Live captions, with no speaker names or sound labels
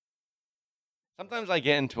Sometimes I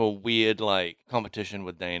get into a weird like competition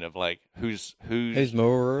with Dane of like who's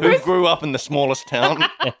more? who grew up in the smallest town,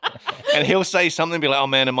 and he'll say something, be like, "Oh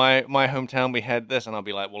man, in my hometown we had this," and I'll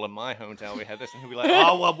be like, "Well, in my hometown we had this," and he'll be like,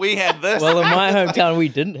 "Oh, well, we had this." Well, in my hometown, we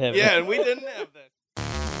didn't have yeah, it. and we didn't have this.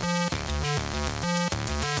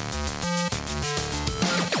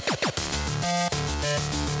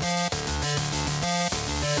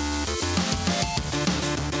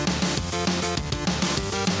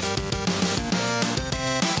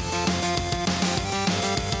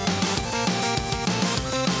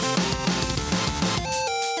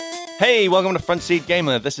 Hey, welcome to Front Seat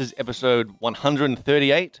Gamer. This is episode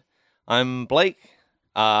 138. I'm Blake.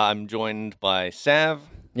 I'm joined by Sav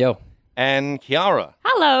Yo. and Kiara.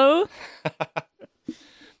 Hello.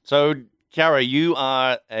 So, Kiara, you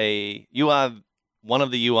are one of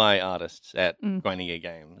the UI artists at Grinding Gear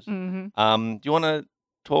Games. Mm-hmm. Do you want to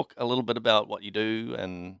talk a little bit about what you do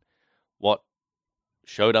and what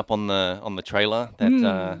showed up on the trailer?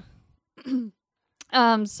 That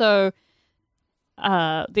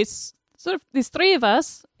There's three of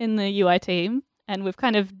us in the UI team, and we've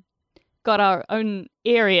kind of got our own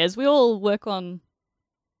areas. We all work on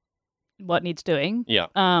what needs doing. yeah,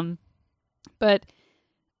 But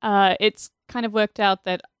it's kind of worked out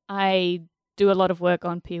that I do a lot of work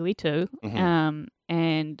on PoE 2,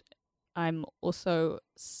 and I'm also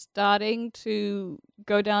starting to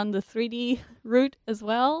go down the 3D route as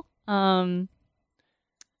well. I'm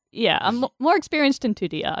more experienced in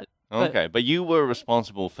 2D art. okay. But you were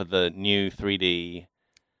responsible for the new 3D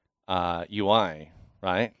UI,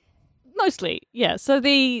 right? Mostly, yeah. So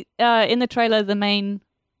the in the trailer, the main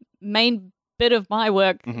bit of my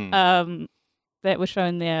work that was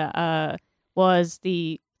shown there was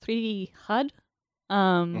the 3D HUD,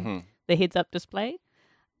 the heads-up display.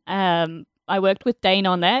 I worked with Dane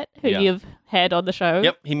on that, who you've had on the show.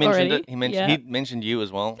 Yep, he mentioned already. it. He mentioned you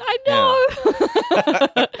as well. I know.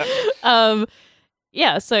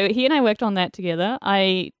 So he and I worked on that together.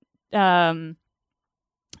 I sort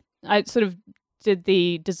of did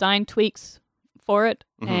the design tweaks for it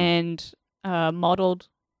and modeled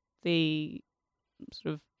the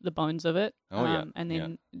sort of the bones of it. And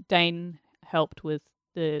then Dane helped with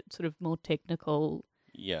the sort of more technical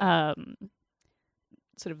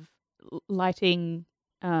sort of lighting,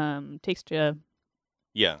 texture,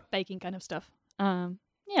 baking kind of stuff. And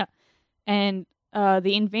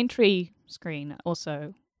the inventory screen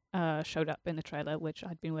also showed up in the trailer, which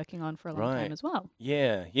I'd been working on for a long time as well.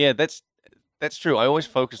 Yeah, that's true. I always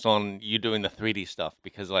focus on you doing the 3D stuff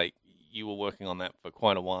because like you were working on that for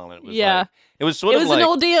quite a while, and it was it was an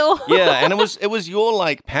ordeal. yeah, and it was your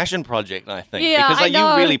like passion project, I think, because like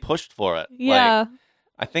you really pushed for it. Yeah, like,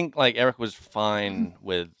 I think like Eric was fine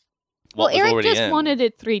with what was Eric already just in. wanted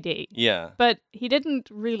it 3D. Yeah, but he didn't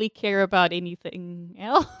really care about anything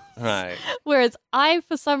else. right. Whereas I,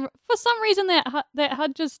 for some reason, that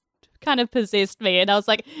HUD just kind of possessed me, and I was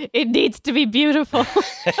like, it needs to be beautiful.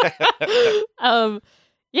 And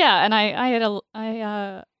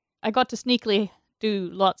I got to sneakily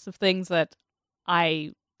do lots of things that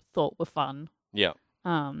I thought were fun. Yeah.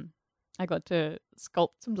 I got to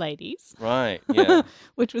sculpt some ladies. Right. Yeah.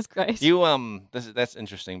 Which was great. You that's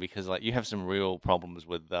interesting because like you have some real problems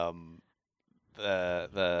with the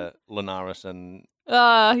Lunaris and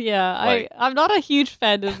I'm not a huge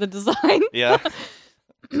fan of the design. yeah.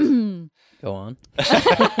 Go on.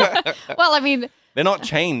 Well, I mean, they're not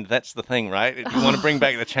chained. That's the thing, right? You want to bring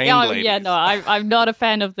back the chained ladies. Yeah, no, I'm not a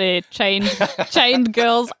fan of the chained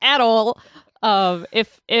girls at all.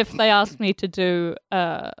 If they asked me to do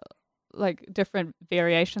like different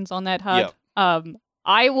variations on that HUD,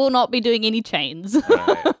 I will not be doing any chains.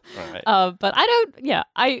 Right. But I don't. Yeah,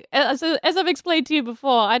 as I've explained to you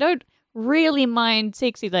before, I don't really mind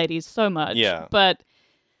sexy ladies so much. Yeah. But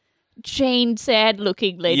chained,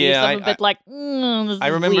 sad-looking ladies, I'm a bit like. This I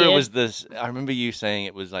is remember weird. it was this. I remember you saying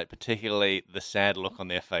it was like particularly the sad look on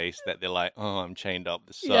their face that they're like, "Oh, I'm chained up.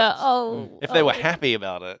 This sucks." Yeah. If they were happy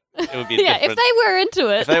about it, it would be yeah. different. If they were into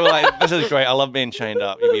it, If they were like, "This is great. I love being chained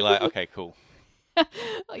up," you'd be like, "Okay, cool."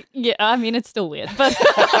 yeah. I mean, it's still weird, but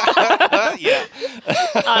yeah.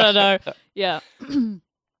 I don't know. Yeah.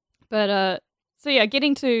 But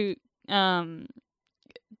getting to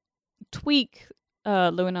tweak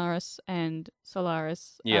Lunaris and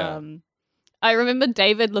Solaris. Yeah. I remember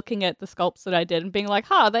David looking at the sculpts that I did and being like,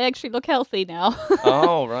 they actually look healthy now.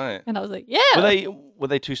 Oh, right. And I was like, yeah. Were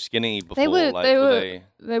they too skinny before? They were Like,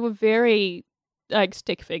 they were very like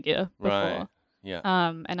stick figure before. Right. Yeah.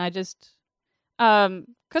 And I just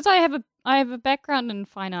because I have a background in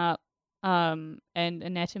fine art, and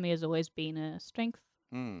anatomy has always been a strength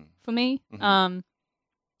for me. Mm-hmm.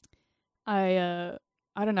 I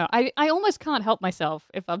don't know. I almost can't help myself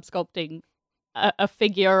if I'm sculpting a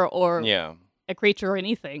figure or Yeah. a creature or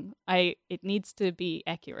anything. It needs to be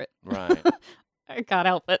accurate. Right. I can't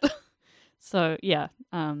help it. So yeah,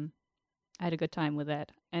 I had a good time with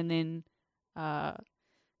that. And then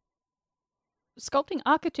sculpting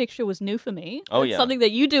architecture was new for me. Oh, It's yeah. something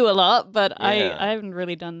that you do a lot, but Yeah. I haven't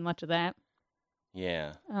really done much of that.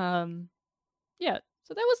 Yeah. Yeah.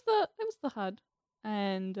 So that was the HUD,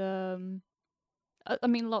 and I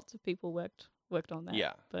mean, lots of people worked on that.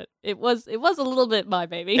 Yeah. But it was a little bit my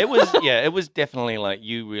baby. It was it was definitely like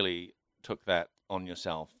you really took that on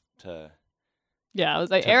yourself to Yeah, I was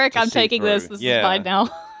like, to- Eric, to I'm see taking this. through. This Yeah. is fine now.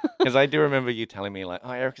 because I do remember you telling me like,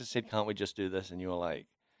 oh, Eric has said, can't we just do this? And you were like,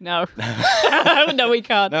 No. No, we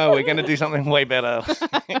can't. no, we're gonna do something way better.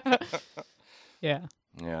 Yeah.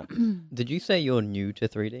 Yeah. Did you say you're new to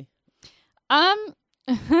 3D?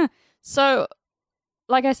 So,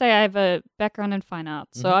 like I say, I have a background in fine art,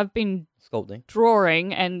 so Mhm. I've been Sculpting.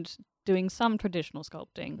 drawing and doing some traditional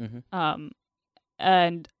sculpting. Mm-hmm.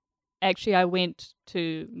 And actually, I went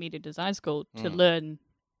to media design school to learn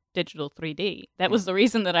digital 3D. That was the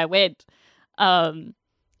reason that I went. And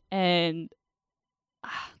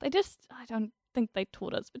I don't think they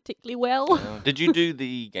taught us particularly well. Did you do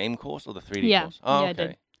the game course or the 3D Yeah. course? Oh, Yeah,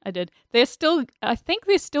 okay. I did. I think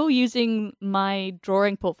they're still using my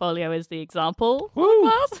drawing portfolio as the example for the Woo.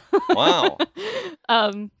 class. Wow.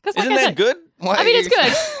 'Cause like Isn't I that said, good? Why I mean, are it's you-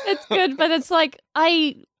 good. It's good, but it's like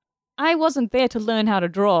I wasn't there to learn how to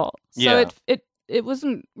draw, so Yeah. it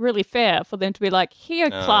wasn't really fair for them to be like, "Here,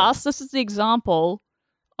 No. class, this is the example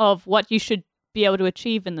of what you should be able to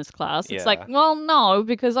achieve in this class." It's like, Yeah. well, no,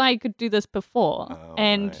 because I could do this before, Oh,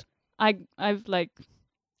 and right. I've like,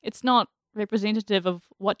 it's not representative of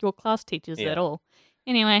what your class teaches Yeah. at all.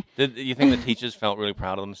 Anyway, Did you think the teachers felt really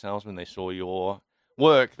proud of themselves when they saw your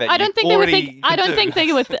work? That I don't you think they were already thinking. I could don't do? think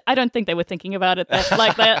they were. I don't think they were thinking about it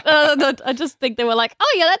like that. I just think they were like,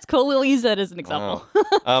 "Oh yeah, that's cool. We'll use that as an example."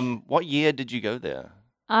 Wow. What year did you go there?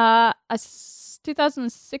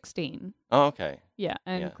 2016. Oh, okay. Yeah,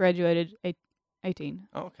 and Yeah. graduated 18.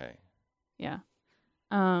 Oh, okay. Yeah.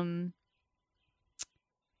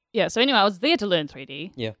 Yeah. So anyway, I was there to learn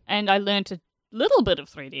 3D. Yeah. And I learned a little bit of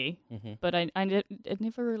 3D, Mm-hmm. but it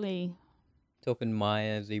never really. Talking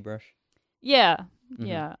Maya, ZBrush. Yeah. Mhm.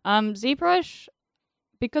 Yeah. ZBrush,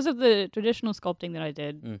 because of the traditional sculpting that I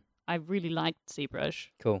did, Mm. I really liked ZBrush.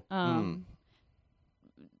 Cool.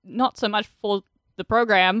 Not so much for the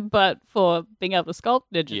program, but for being able to sculpt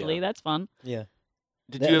digitally. Yeah. That's fun. Yeah.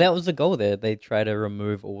 Did That, you? that was the goal there. They try to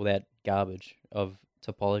remove all that garbage of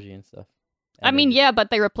topology and stuff. I And mean, then yeah, but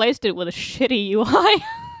they replaced it with a shitty UI. just-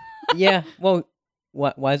 yeah. Well,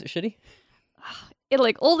 why is it shitty?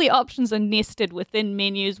 Like all the options are nested within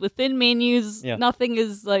menus. Within menus, Yeah. nothing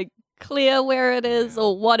is like clear where it is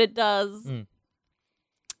or what it does. Mm.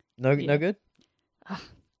 No, Yeah. no good.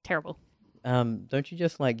 Terrible. Don't you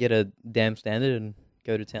just like get a damn standard and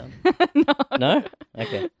go to town? No. No.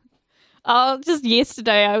 Okay. Just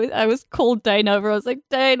yesterday, I was called Dane over. I was like,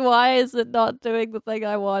 Dane, why is it not doing the thing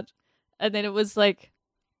I want? And then it was like,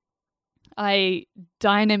 I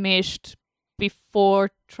dynameshed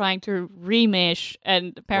before trying to remesh,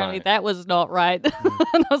 and apparently Right. that was not right. And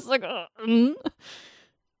I was like,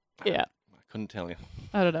 yeah, I couldn't tell you.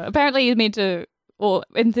 I don't know. Apparently you mean to, or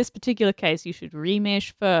in this particular case, you should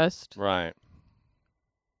remesh first Right.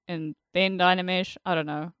 and then dynamesh. I don't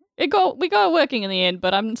know. We got working in the end,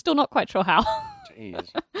 but I'm still not quite sure how. Jeez.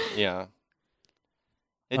 Yeah.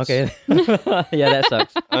 It's- Okay. Yeah, that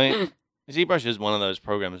sucks. I mean, ZBrush is one of those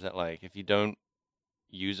programs that, like, if you don't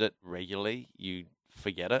use it regularly, you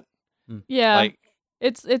forget it. Yeah, Like,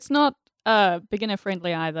 it's not beginner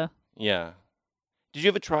friendly either. yeah. Did you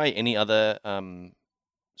ever try any other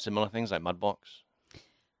similar things like Mudbox?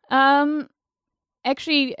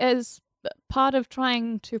 Actually, as part of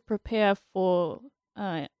trying to prepare for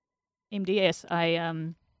MDS,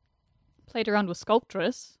 I played around with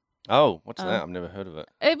Sculptress. Oh, what's that? I've never heard of it.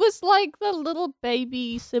 It was like the little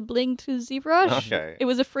baby sibling to ZBrush. Okay. It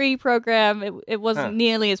was a free program. It wasn't Huh.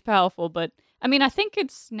 nearly as powerful, but I mean, I think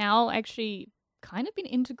it's now actually kind of been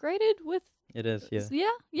integrated with. It is. Yeah.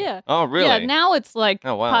 Yeah. Oh, really? Yeah, now it's like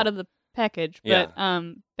Oh, wow. part of the package, but Yeah.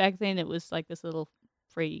 back then it was like this little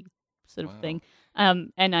free sort of Wow. thing.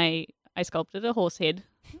 And I sculpted a horse head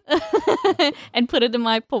and put it in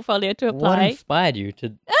my portfolio to What apply. inspired you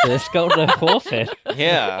to sculpt a horse head?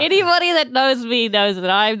 Yeah. Anybody that knows me knows that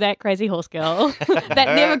I'm that crazy horse girl that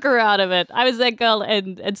never grew out of it. I was that girl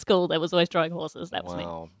in school that was always drawing horses. That was me.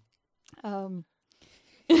 Wow.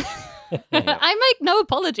 I make no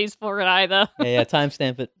apologies for it either. Yeah,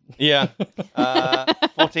 timestamp it. Yeah.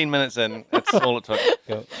 14 minutes in. That's all it took.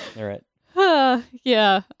 Go. All right.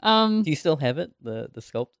 Yeah. Do you still have it? The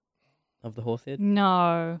sculpt of the horse head?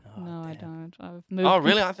 No, Oh, no, I damn. don't. I've moved. Oh,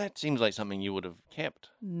 really? That seems like something you would have kept.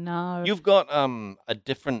 No. You've got a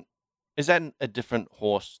different. Is that a different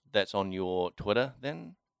horse that's on your Twitter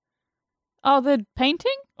then? Oh, the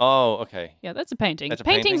painting? Oh, okay. Yeah, that's a painting. That's a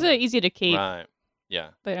Paintings painting? are easier to keep. Right. Yeah.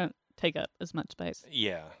 They don't take up as much space.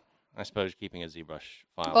 Yeah. I suppose keeping a ZBrush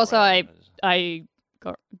file. Also, around is- I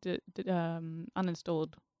got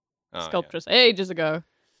uninstalled Oh, yeah. Sculptress ages ago.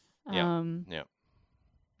 Yeah, yeah.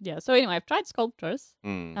 Yeah. So anyway, I've tried Sculptress,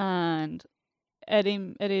 Mm. and at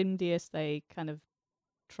MDS they kind of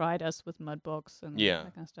tried us with Mudbox and Yeah.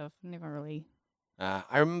 that kind of stuff. Never really, I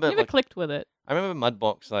remember. never Like, clicked with it. I remember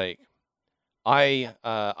Mudbox. Like, I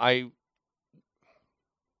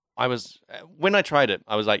was when I tried it,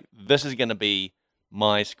 I was like, this is gonna be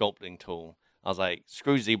my sculpting tool. I was like,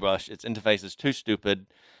 screw ZBrush. Its interface is too stupid.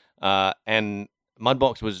 And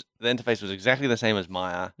Mudbox the interface was exactly the same as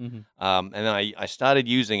Maya. Mm-hmm. And then I started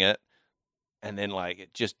using it, and then like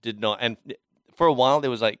it just did not. And for a while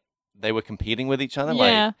there was like they were competing with each other.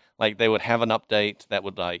 Yeah. Like they would have an update that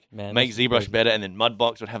would like Man, make that's ZBrush crazy. better, and then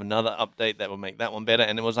Mudbox would have another update that would make that one better,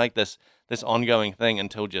 and it was like this ongoing thing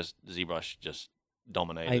until just ZBrush just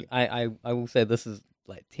dominated. I will say this is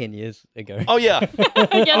like 10 years ago. Oh yeah, Yeah, Oh,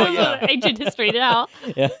 this yeah. is ancient history now.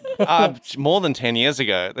 yeah. more than 10 years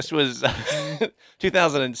ago. This was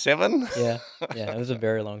 2007. yeah. Yeah. It was a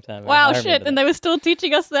very long time ago. Wow, I shit! remember And that. they were still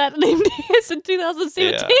teaching us that in MDS in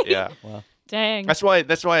 2017. Yeah. Wow. Dang. That's why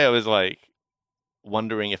I was like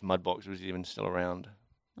wondering if Mudbox was even still around.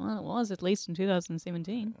 Well, it was at least in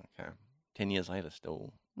 2017 Okay, 10 years later,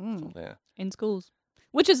 still there. in schools,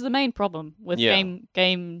 which is the main problem with Yeah.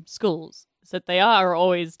 game schools. Is that they are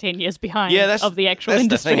always 10 years behind Yeah, that's of the actual That's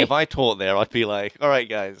industry. the thing. If I taught there, I'd be like, all right,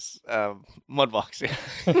 guys, Mudbox,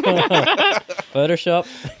 Photoshop.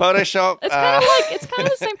 Photoshop. It's kind of like it's kind of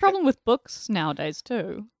the same problem with books nowadays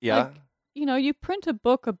too. yeah. Like, you know, you print a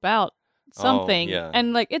book about something, yeah.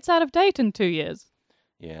 and like it's out of date in 2 years.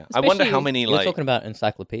 Yeah. I wonder how especially- many You're like. talking about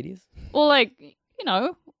encyclopedias? Or like, you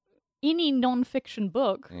know, any non-fiction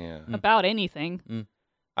book Yeah. about anything.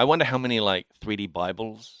 I wonder how many like 3D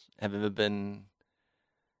Bibles have ever been.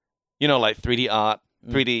 You know, like 3D art,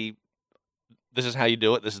 3D. This is how you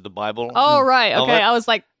do it. This is the Bible. Oh right, Oh, okay. that- I was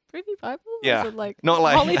like, 3D Bible? Yeah. Is it like Not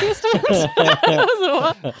like- Holy Testament? I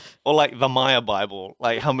was like, what? Or like the Maya Bible.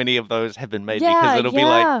 Like how many of those have been made? Because it'll be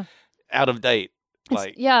like out of date. It's-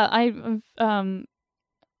 Like yeah, I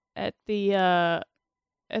at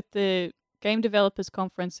the Game Developers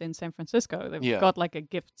Conference in San Francisco, they've Yeah. got like a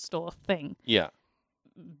gift store thing yeah,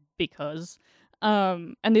 because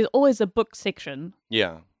and there's always a book section,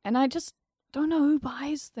 yeah, and I just don't know who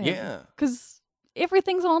buys them. yeah. because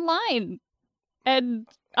everything's online and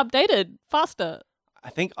updated faster. I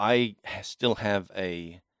think I still have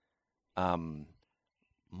a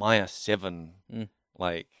Maya 7 Mm.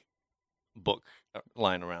 like book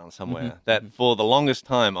lying around somewhere Mhm, that for the longest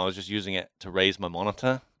time I was just using it to raise my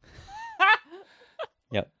monitor.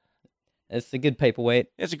 Yep. It's a good paperweight.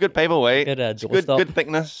 It's a good paperweight. Good It's doorstop. good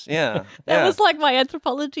thickness. Yeah. That yeah. was like my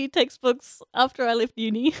anthropology textbooks after I left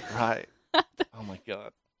uni, Right. Oh my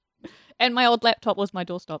god. and my old laptop was my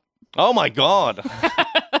doorstop. Oh my god.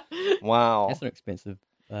 Wow. That's an expensive.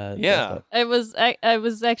 Yeah. doorstop. It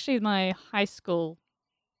was actually my high school.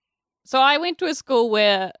 So I went to a school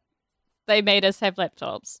where they made us have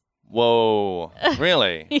laptops. Whoa.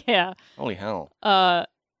 Really? Yeah. Holy hell.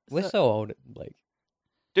 We're so old, Blake.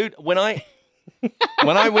 Dude, when I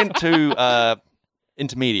went to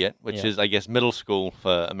intermediate, which Yeah. is I guess middle school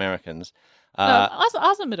for Americans, I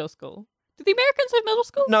was in middle school. Did the Americans have middle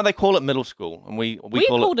school? no, they call it middle school, and we we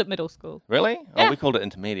call called it middle school. really? Yeah. Oh, we called it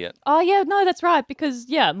intermediate. Oh yeah, no, that's right. Because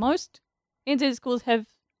yeah, most intermediate schools have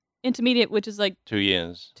intermediate, which is like 2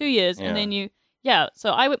 years. 2 years, Yeah. and then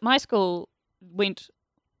So my school went.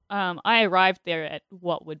 I arrived there at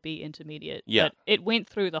what would be intermediate. Yeah. But it went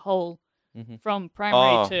through the whole Mhm. from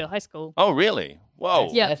primary Oh. to high school. Oh, really? Whoa.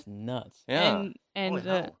 Yeah. That's nuts. Yeah. And Holy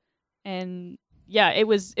hell. and yeah, it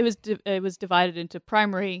was divided into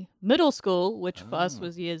primary, middle school, which for us Oh.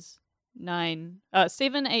 was years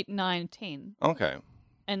 7, 8, 9, 10, Okay.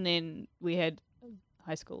 and then we had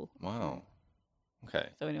high school. Wow. Okay.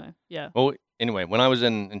 So anyway, yeah. Well, anyway, when I was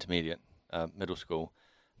in intermediate, middle school,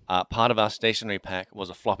 part of our stationery pack was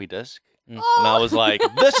a floppy disk. Mm. And I was like,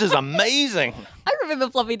 this is amazing. I remember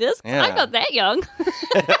floppy disks. Yeah. I'm not that young.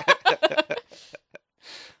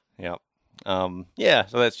 Yeah. Yeah,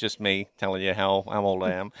 so that's just me telling you how old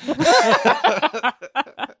I am.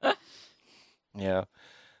 Yeah.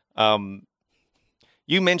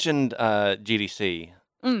 You mentioned GDC,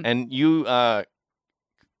 Mm. and you I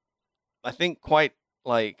think quite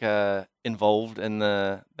like involved in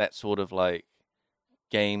that sort of like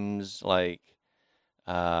games like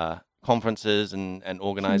conferences and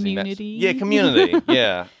organizing Community. yeah, community.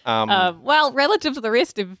 Yeah. Well, relative to the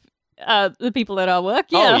rest of the people at our work,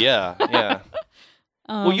 Oh yeah. yeah.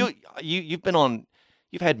 Well, Um,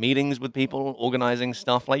 you've had meetings with people organizing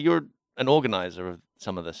stuff. Like you're an organizer of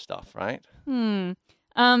some of this stuff, right?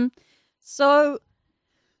 So,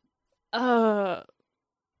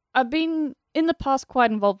 I've been in the past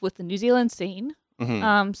quite involved with the New Zealand scene.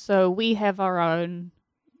 Mm-hmm. So we have our own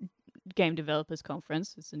Game Developers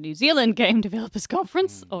Conference. It's the New Zealand Game Developers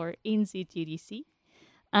Conference, or NZGDC.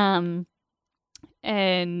 And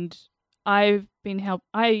I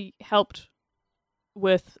helped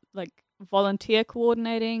with like volunteer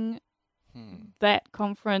coordinating that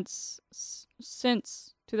conference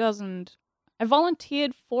since 2000. I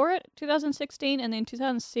volunteered for it 2016, and then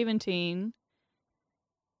 2017,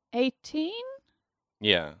 18.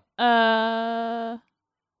 Yeah.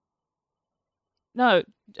 No,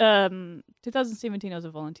 2017 I was a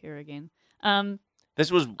volunteer again.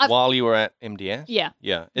 This was while you were at MDS? Yeah.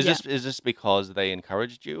 Yeah. Is this because they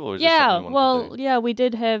encouraged you, or is Yeah, this something you wanted to do? yeah, we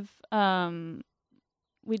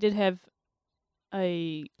did have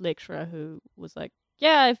a lecturer who was like,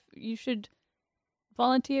 yeah, if you should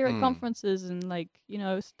volunteer at conferences and like,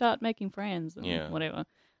 start making friends and whatever.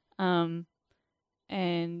 And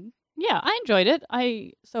yeah, I enjoyed it.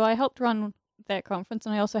 So I helped run that conference,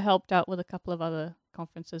 and I also helped out with a couple of other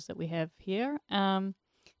conferences that we have here. And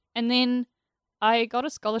then I got a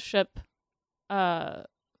scholarship to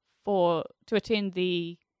attend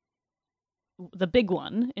the big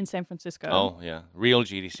one in San Francisco. Oh yeah, real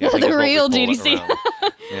GDC. I think The is what we real call it GDC.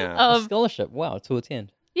 around. Yeah. A scholarship, wow, to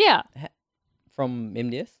attend Yeah. from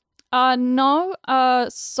MDS. No.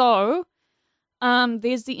 So,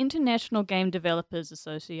 there's the International Game Developers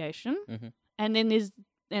Association, and then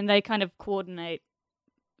they kind of coordinate,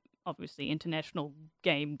 obviously, international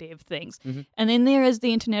game dev things, and then there is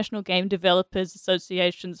the International Game Developers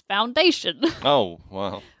Association's Foundation. Oh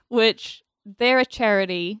wow. Which they're a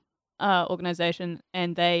charity organization,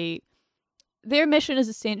 and their mission is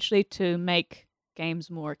essentially to make games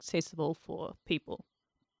more accessible for people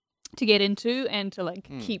to get into and to like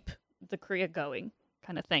keep the career going,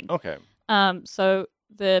 kind of thing. Okay. So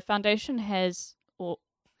the foundation has,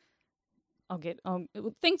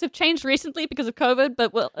 things have changed recently because of COVID,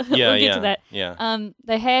 but we'll get to that. Yeah.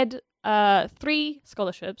 They had 3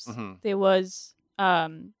 scholarships. There was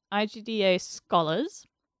IGDA Scholars,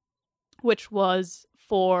 which was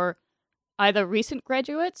for either recent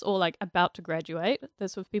graduates or like about to graduate.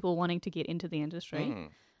 This was people wanting to get into the industry,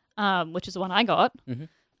 which is the one I got.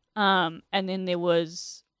 And then there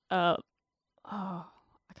was I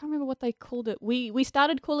can't remember what they called it. We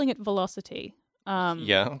started calling it Velocity.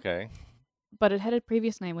 Yeah. Okay. But it had a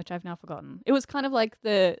previous name which I've now forgotten. It was kind of like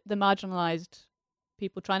the marginalized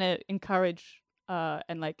people, trying to encourage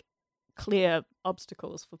and like clear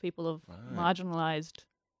obstacles for people of marginalized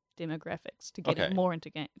demographics to get more into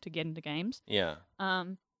games. Yeah.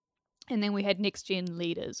 And then we had Next Gen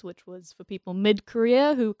Leaders, which was for people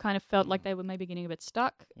mid-career who kind of felt like they were maybe getting a bit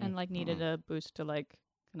stuck and like needed a boost to like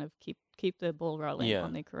kind of keep the ball rolling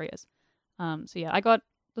on their careers. So yeah, I got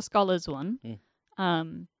the Scholars one,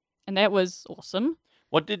 and that was awesome.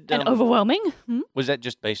 What did and overwhelming? Was that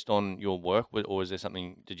just based on your work, or was there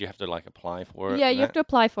something? Did you have to like apply for it? Yeah, you have to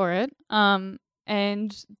apply for it. And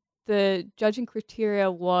the judging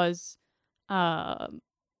criteria was,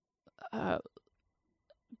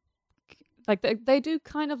 like they do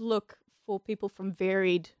kind of look for people from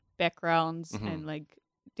varied backgrounds and like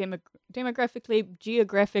demographically,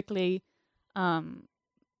 geographically, and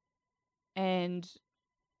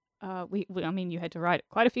I mean, you had to write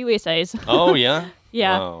quite a few essays. Oh yeah.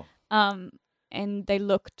 Yeah. Wow. And they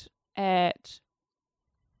looked at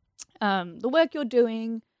the work you're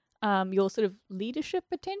doing, your sort of leadership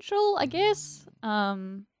potential, I guess,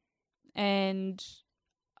 and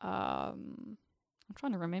I'm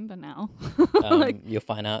trying to remember now. Your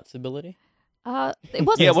fine arts ability. It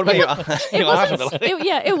wasn't. Yeah. What about your It art wasn't. ability?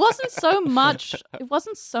 It wasn't so much. It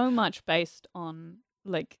wasn't so much based on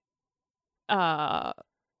like, how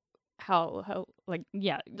like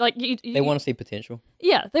like you They want to see potential.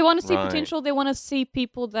 Yeah, they want to see Right. potential. They want to see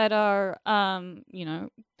people that are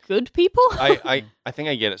good people. I think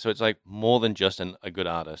I get it. So it's like more than just a good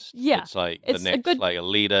artist. Yeah, It's like it's the a next good- like a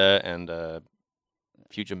leader and a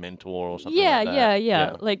future mentor or something yeah, like that.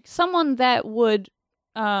 yeah. Like someone that would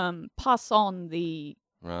pass on the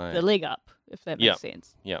Right. leg up, if that makes Yep.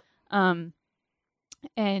 sense. Yep.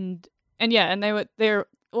 and yeah, and they're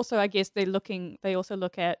also, I guess they also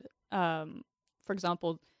look at, for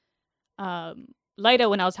example, later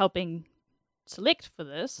when I was helping select for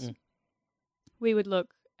this, we would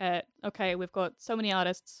look at, okay, we've got so many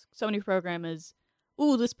artists, so many programmers.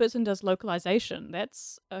 Ooh, this person does localization.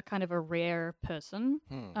 That's a kind of a rare person.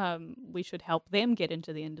 We should help them get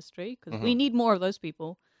into the industry because we need more of those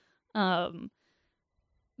people.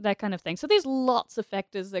 That kind of thing. So there's lots of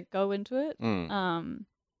factors that go into it.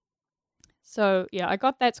 So yeah, I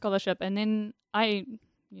got that scholarship, and then I,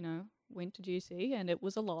 went to GC, and it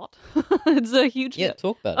was a lot. It's a huge,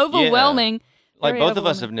 talk about it. overwhelming. Like very both of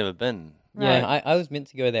us overwhelming. have never been. Yeah, Right. I was meant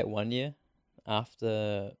to go that 1 year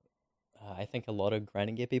after I think a lot of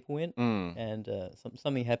grinding gear people went, and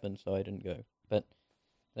something happened, so I didn't go. But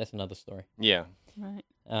that's another story. Yeah. Right.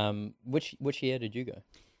 Which year did you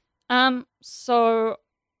go? So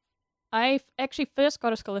I actually first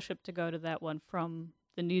got a scholarship to go to that one from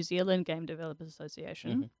the New Zealand Game Developers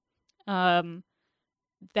Association.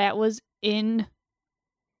 That was in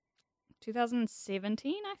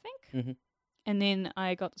 2017, I think. And then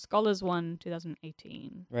I got the Scholars one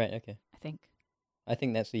 2018, Right. Okay. I think. I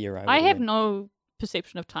think that's the year I. I have went. no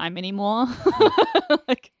perception of time anymore.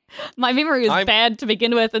 Like, my memory is I'm- bad to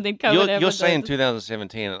begin with, and then COVID You're happened, saying and-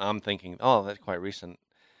 2017, and I'm thinking, oh, that's quite recent.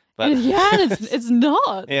 But yeah, it's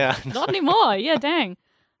not. yeah, Not anymore. Yeah, dang.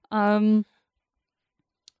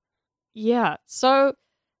 Yeah. So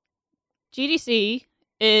GDC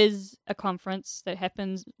is a conference that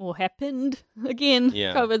happened again.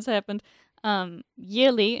 Yeah. COVID's happened.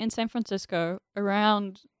 Yearly in San Francisco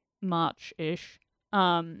around March-ish.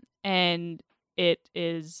 And it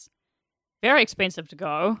is very expensive to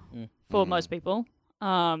go for most people.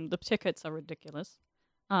 The tickets are ridiculous.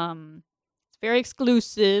 It's very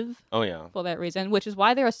exclusive Oh yeah. for that reason, which is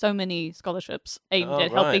why there are so many scholarships aimed Oh,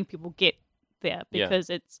 at helping right. people get there, Yeah. because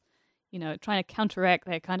it's, trying to counteract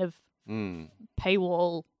that kind of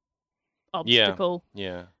paywall obstacle.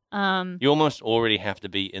 Yeah. Um, You almost already have to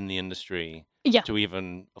be in the industry yeah, to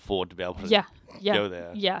even afford to be able to yeah, go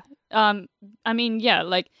there. yeah. I mean, yeah,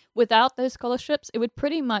 like without those scholarships, it would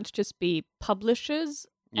pretty much just be publishers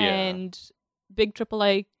Yeah. and big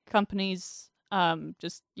AAA companies,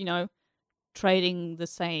 just trading the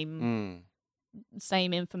same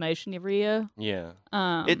information every year. Yeah.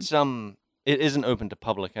 Um, It isn't open to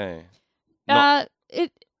public, eh?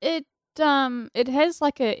 It has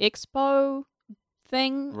like a expo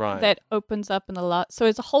thing Right. that opens up in the last. So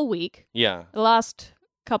it's a whole week. Yeah. The last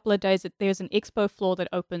couple of days, there's an expo floor that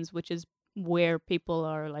opens, which is where people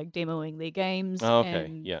are like demoing their games. Oh, okay,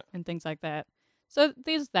 and, yeah. and things like that. So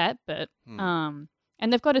there's that bit. Hmm.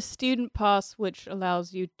 And they've got a student pass which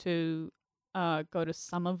allows you to go to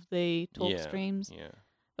some of the talk streams. Yeah.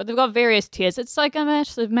 But they've got various tiers. It's like a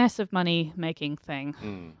massive money making thing.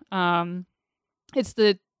 It's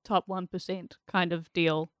the top 1% kind of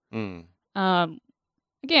deal.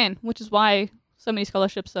 Again, which is why so many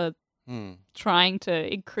scholarships are trying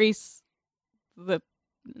to increase the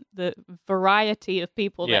variety of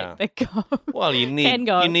people Yeah. that go. Well, you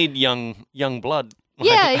go. need young blood.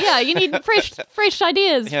 Yeah, you need fresh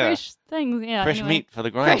ideas, Yeah. fresh things. Yeah, Fresh anyway. meat for the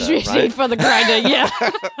grinder. Fresh right? meat for the grinder. Yeah.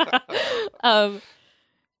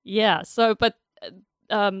 Yeah. So, but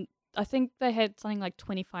I think they had something like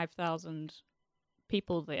 25,000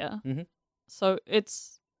 people there. Mhm. So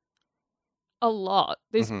it's a lot.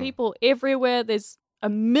 There's Mhm. people everywhere. There's a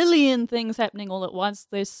million things happening all at once.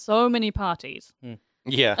 There's so many parties.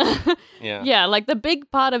 Yeah. Yeah. Yeah, like the big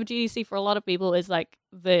part of GDC for a lot of people is like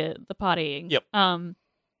the partying. Yep.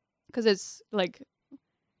 Because it's like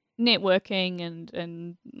networking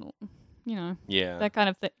and Yeah. that kind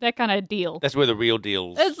of that kind of deal. That's where the real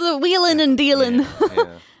deals. It's the wheeling and dealing.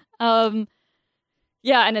 Yeah.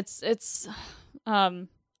 Yeah, and it's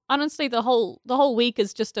honestly the whole week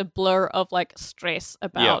is just a blur of like stress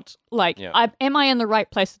about like Yeah. am I in the right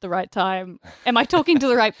place at the right time? Am I talking to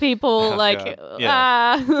the right people? Oh, like God.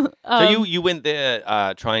 So um, you went there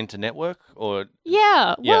trying to network, or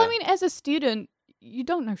yeah. Well, Yeah. I mean, as a student, you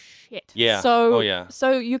don't know shit. Yeah. So Oh, yeah.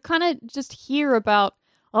 So you kind of just hear about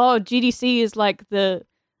GDC is like the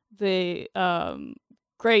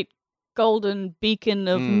great golden beacon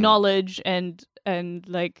of knowledge and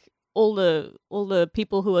like all the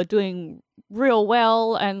people who are doing real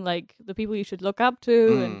well and like the people you should look up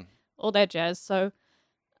to and all that jazz. So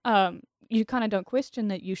you kind of don't question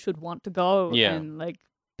that you should want to go Yeah. and like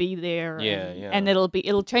be there Yeah, and, yeah. and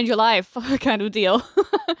it'll change your life kind of deal.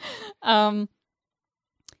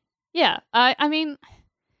 Yeah, I mean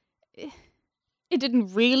it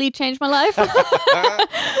didn't really change my life.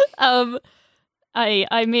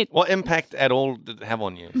 I met what impact at all did it have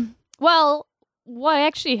on you? well, what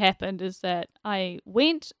actually happened is that I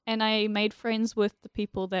went and I made friends with the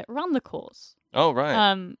people that run the course. Oh,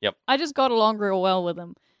 right. Yep. I just got along real well with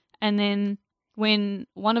them. And then when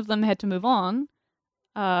one of them had to move on,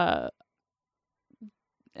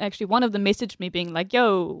 actually one of them messaged me being like,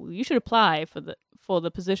 yo, you should apply for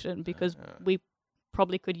the position because we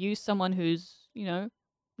probably could use someone who's,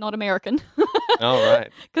 not American. Oh, right.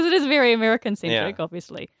 Because it is very American-centric,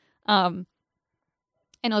 obviously. And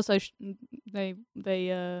also they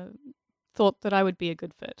thought that I would be a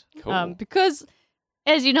good fit. Cool. Because,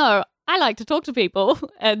 as you know, I like to talk to people,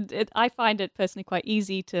 and I find it personally quite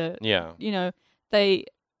easy to, they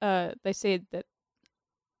said that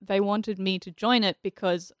they wanted me to join it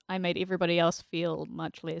because I made everybody else feel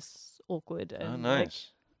much less awkward. And, oh, nice.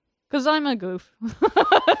 Because I'm a goof.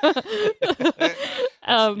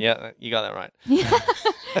 Yeah, you got that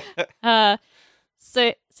right.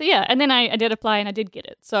 So yeah, and then I did apply and I did get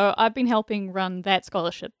it. So I've been helping run that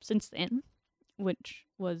scholarship since then, which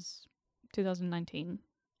was 2019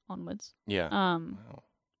 onwards. Yeah. Wow.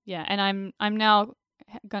 Yeah, and I'm now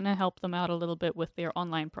gonna help them out a little bit with their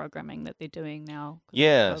online programming that they're doing now.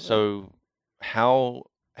 Yeah. So how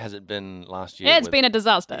has it been last year? Yeah, it's been a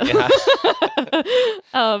disaster. Yeah.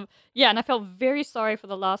 Yeah, and I felt very sorry for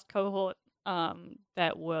the last cohort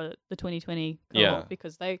that were the 2020 cohort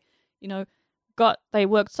because they, they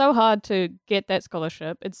worked so hard to get that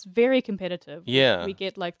scholarship. It's very competitive. Yeah. We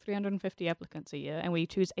get like 350 applicants a year and we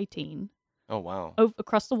choose 18. Oh, wow.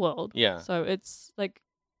 Across the world. Yeah. So it's like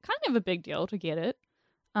kind of a big deal to get it.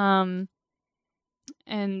 And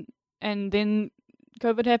then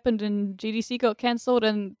COVID happened and GDC got cancelled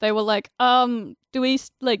and they were like, do we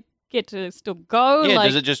get to still go? Yeah,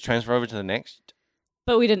 does it just transfer over to the next?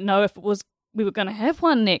 But we didn't know if we were going to have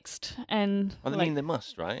one next. And I mean, they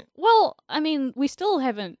must, right? Well, I mean, we still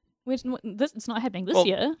haven't. It's not happening this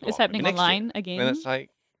year. It's happening online again. And it's like,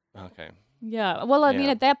 okay. Yeah. Well, I mean,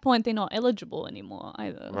 at that point, they're not eligible anymore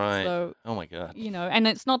either. Right. So, oh my God. And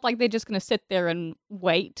it's not like they're just going to sit there and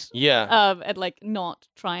wait. Yeah. And not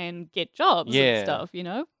try and get jobs and stuff.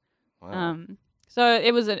 Wow. So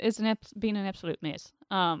it's been an absolute mess.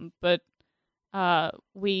 But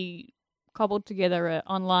we cobbled together an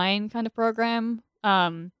online kind of program.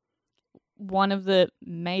 One of the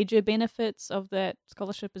major benefits of that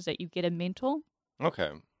scholarship is that you get a mentor.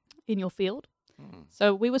 Okay. In your field.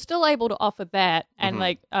 So we were still able to offer that,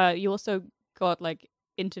 and you also got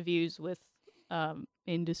interviews with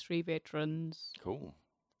industry veterans. Cool.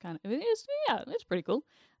 Kind of, it's pretty cool.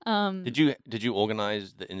 Did you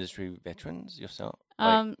organize the industry veterans yourself?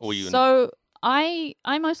 So I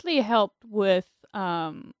mostly helped with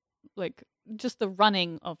just the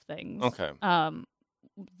running of things. Okay.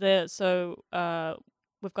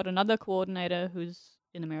 We've got another coordinator who's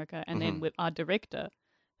in America, and then with our director,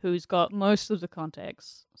 who's got most of the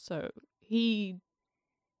contacts. So he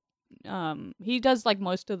does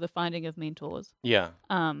most of the finding of mentors. Yeah.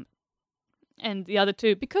 And the other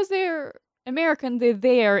two, because they're American, they're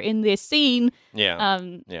there in their scene. Yeah.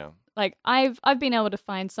 I've been able to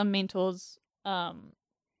find some mentors from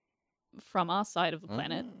our side of the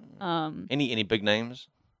planet. Any big names?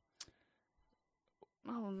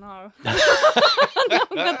 Oh no.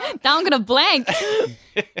 Now I'm gonna blank.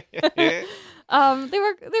 There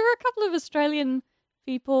were a couple of Australian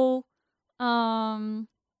people. Someone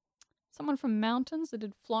from Mountains that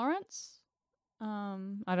did Florence. I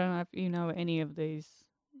don't know if you know any of these.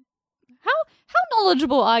 How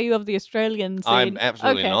knowledgeable are you of the Australian scene? I'm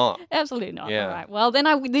absolutely not. Absolutely not. Yeah. All right. Well, then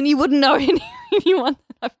you wouldn't know anyone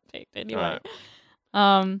that I've picked anyway.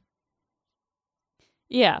 Right.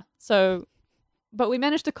 Yeah. So, but we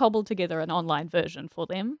managed to cobble together an online version for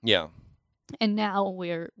them. Yeah. And now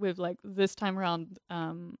we've this time around,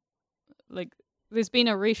 there's been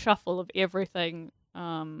a reshuffle of everything,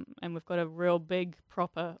 and we've got a real big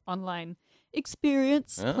proper online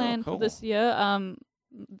experience planned for this year.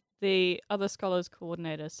 The other scholars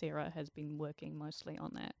coordinator, Sarah, has been working mostly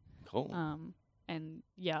on that. Cool. And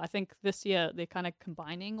yeah, I think this year they're kind of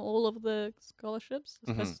combining all of the scholarships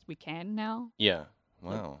because we can now. Yeah.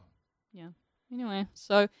 Wow. Yeah. Anyway,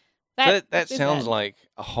 so that sounds like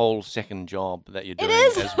a whole second job that you're doing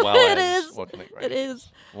as well as working at Great. It is.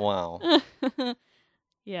 Wow.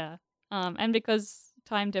 Yeah. And because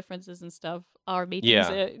time differences and stuff, our meetings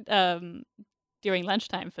are during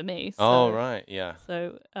lunchtime for me. So, oh, right. Yeah.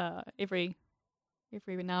 So every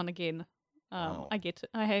now and again, Wow.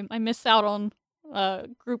 I miss out on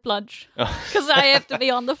group lunch because I have to be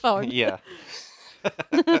on the phone. Yeah.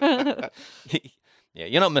 Yeah,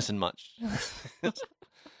 you're not missing much.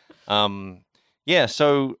 Yeah,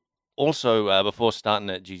 so also before starting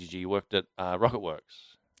at GGG, you worked at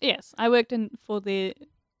RocketWorks. Yes, I worked for the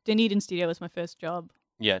Dunedin studio. Was my first job.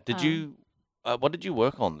 Yeah. Did you? What did you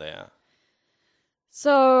work on there?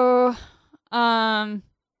 So, I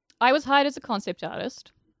was hired as a concept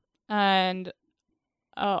artist, and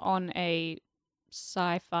on a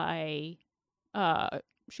sci-fi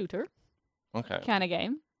shooter Okay. kind of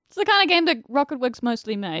game. It's the kind of game that Rocketworks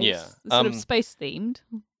mostly makes. Yeah. It's sort of space themed.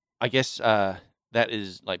 I guess that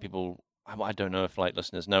is like people. I don't know if like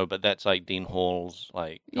listeners know, but that's like Dean Hall's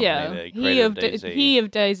like company that created Daisy. He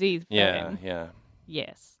of Daisy. Yeah, fame. yeah.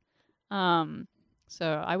 Yes.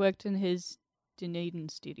 So I worked in his Dunedin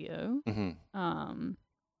studio,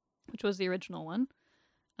 which was the original one.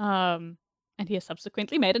 And he has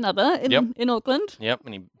subsequently made another in Auckland. Yep,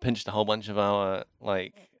 and he pinched a whole bunch of our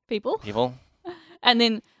like people. And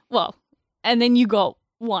then you got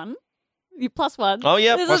one. You plus one. Oh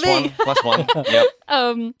yeah, plus one. Yep.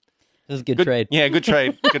 This is a good trade. Yeah, good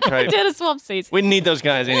trade. Good trade. Did a swap seat. We need those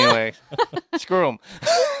guys anyway. Screw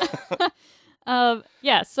them.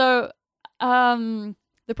 Yeah. So, the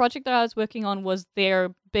project that I was working on was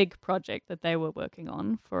their big project that they were working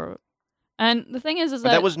on for, and the thing is but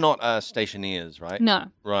that that was not Stationeers, right? No.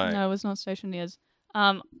 Right. No, it was not Stationeers.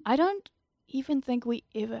 I don't even think we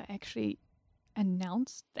ever actually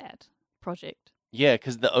announced that project. Yeah,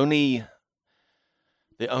 because the only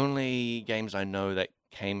games I know that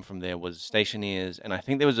came from there was Stationeers, and I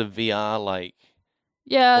think there was a VR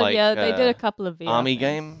they did a couple of VR army things.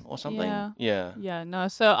 game or something. Yeah. Yeah, no.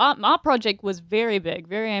 So our project was very big,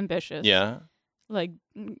 very ambitious. Yeah. Like,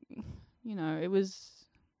 it was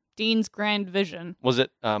Dean's grand vision. Was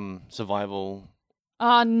it survival?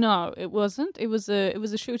 No, it wasn't. It was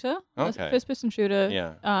a shooter. Okay. A first-person shooter.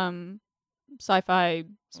 Yeah. Sci-fi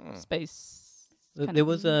space. There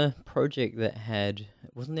was a project that had,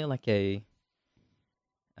 wasn't there like a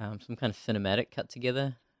some kind of cinematic cut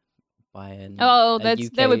together by an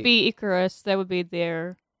that would be Icarus. That would be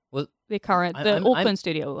their current Auckland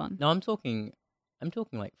studio one. No, I'm talking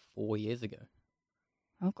like 4 years ago.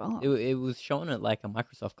 Oh god. It was shown at like a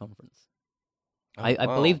Microsoft conference. Oh, I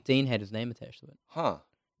believe Dean had his name attached to it. Huh.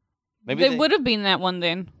 Maybe there would have been that one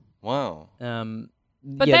then. Wow.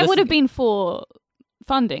 But that would have been for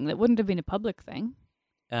funding. That wouldn't have been a public thing.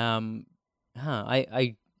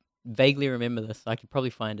 I vaguely remember this. I could probably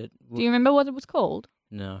find it. Do you remember what it was called?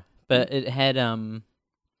 No, but it had you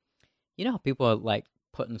know how people are like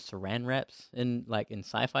putting saran wraps in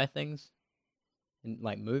sci-fi things, in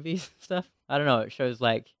like movies and stuff. I don't know. It shows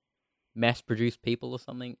like mass-produced people or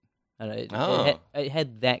something. I don't know. It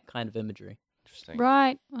had that kind of imagery. Interesting.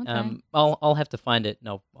 Right. Okay. I'll have to find it. And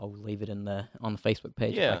I'll leave it on the Facebook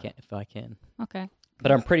page if I can. Okay.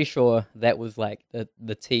 But I'm pretty sure that was like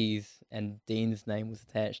the tease, and Dean's name was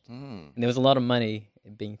attached, and there was a lot of money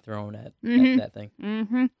being thrown at that thing.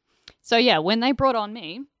 Mm-hmm. So yeah, when they brought on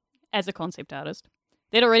me as a concept artist,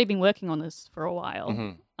 they'd already been working on this for a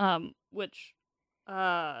while. Which,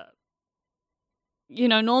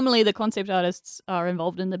 normally the concept artists are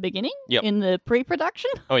involved in the beginning, in the pre-production.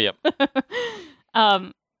 Oh, yep.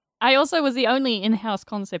 I also was the only in-house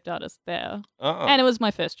concept artist there, and it was my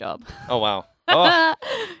first job. Oh wow. Oh.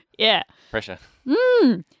 Yeah. Pressure.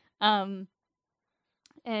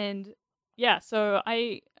 And yeah, so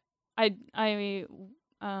I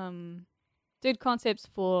did concepts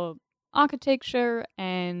for architecture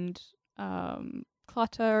and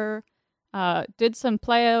clutter. Did some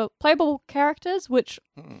playable characters, which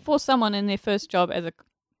for someone in their first job as a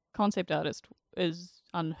concept artist is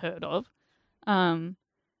unheard of.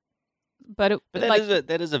 But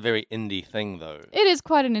that is a very indie thing, though. It is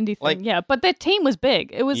quite an indie thing, yeah. But their team was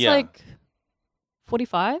big. It was like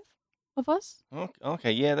 45 of us.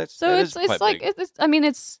 Okay, yeah, it's like big.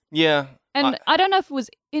 It's yeah. And I don't know if it was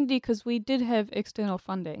indie because we did have external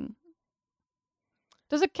funding.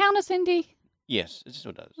 Does it count as indie? Yes, it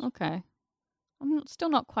still does. Okay, I'm still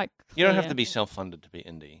not quite clear. You don't have to be self-funded to be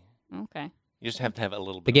indie. Okay. You just have to have a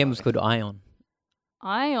little bit. The game was called Ion.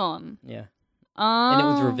 Ion. Yeah. And it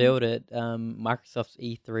was revealed at Microsoft's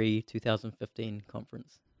E3 2015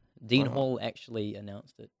 conference. Dean Hall actually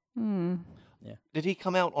announced it. Yeah. Did he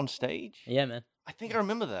come out on stage? Yeah, man. I think I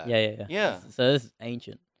remember that. Yeah. So this is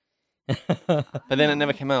ancient. But then it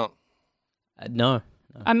never came out. No.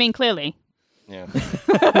 I mean, clearly. Yeah.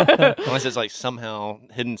 Unless it's like somehow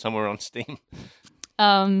hidden somewhere on Steam.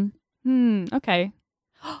 Okay.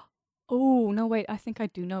 Oh, no, wait. I think I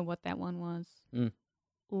do know what that one was.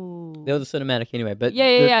 Ooh. There was a cinematic anyway, but So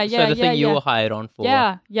the thing you were hired on for.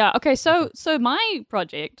 Yeah. Okay, so my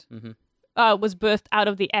project was birthed out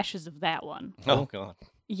of the ashes of that one. Oh god.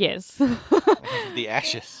 Yes. The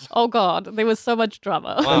ashes. Oh god, there was so much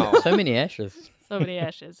drama. Wow. So many ashes. So many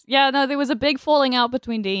ashes. Yeah, no, there was a big falling out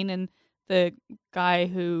between Dean and the guy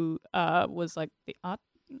who was like the art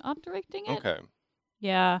directing it. Okay.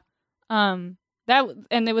 Yeah. And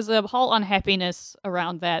there was a whole unhappiness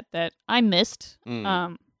around that I missed.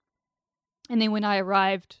 Mm. And then when I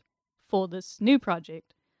arrived for this new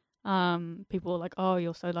project, people were like, "Oh,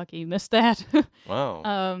 you're so lucky you missed that."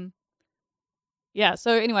 Wow. Yeah.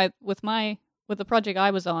 So anyway, with the project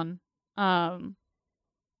I was on,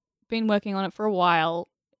 been working on it for a while,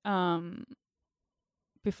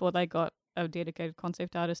 before they got a dedicated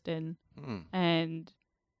concept artist in, and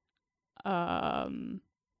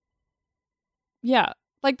yeah,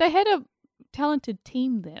 like they had a talented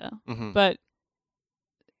team there, but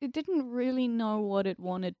it didn't really know what it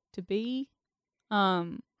wanted to be.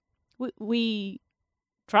 We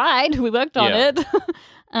tried, we worked on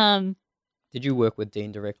it. Did you work with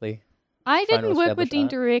Dean directly? I Trying to didn't work with establish Dean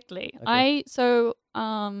art? directly. Okay.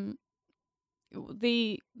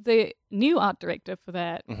 The new art director for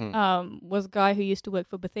that was a guy who used to work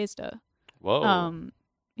for Bethesda. Whoa.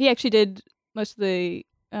 He actually did most of the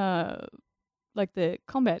like the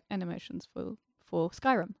combat animations for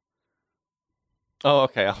Skyrim. Oh,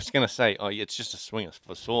 okay. I was gonna say, yeah, it's just a swing of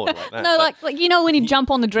a sword like that. No, but- like you know when you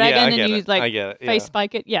jump on the dragon I and get you it. like I get it. face Yeah.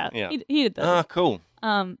 spike it. Yeah, Yeah. He did those. Ah, cool.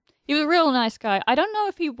 He was a real nice guy. I don't know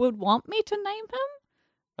if he would want me to name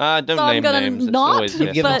him. Don't So I'm name gonna names. It's not, always You've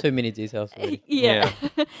best. given But- too many details already. Yeah.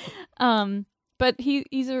 But he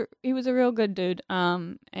was a real good dude.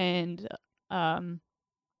 And I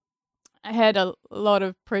had a lot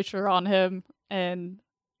of pressure on him and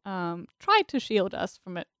tried to shield us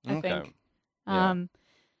from it, I Okay. think. Yeah.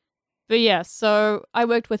 But yeah, so I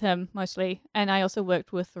worked with him mostly, and I also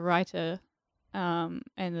worked with the writer and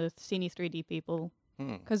the Cine 3D people,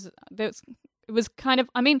 because it was kind of,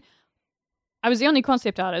 I mean, I was the only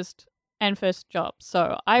concept artist and first job,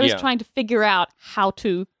 so I was Yeah. trying to figure out how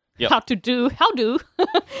to do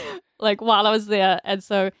like while I was there, and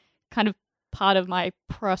so kind of part of my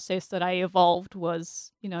process that I evolved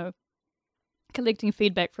was, you know, collecting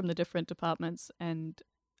feedback from the different departments and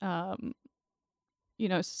you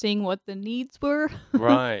know, seeing what the needs were.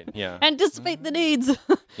 Right. Yeah. Anticipate the needs.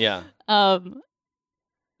 Yeah.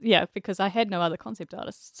 Yeah, because I had no other concept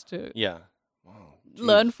artists to Yeah. Wow. Jeez.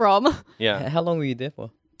 learn from. Yeah. How long were you there for?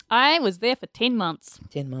 I was there for 10 months.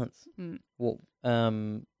 10 months. Mm. Well,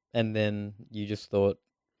 and then you just thought,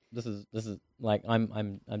 this is like I'm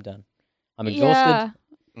done. I'm exhausted.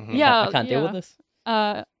 Mhm. Yeah. I can't deal with this.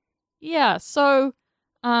 Yeah, so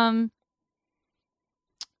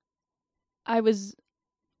I was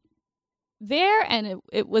there and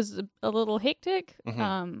it was a little hectic.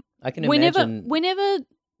 Mhm. I can imagine.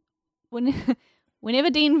 Whenever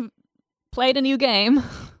Dean played a new game,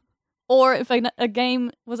 or if a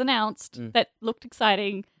game was announced that looked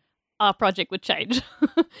exciting, our project would change.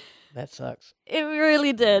 That sucks. It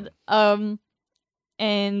really did. And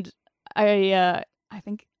I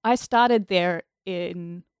think I started there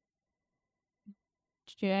in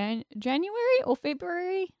January or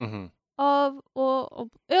February Mhm. of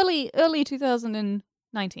early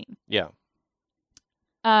 2019. Yeah.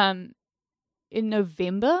 In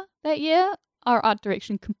November that year, our art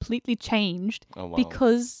direction completely changed Oh wow.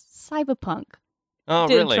 because Cyberpunk oh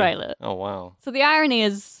did really? a trailer. Oh wow. So the irony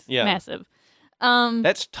is Yeah. massive.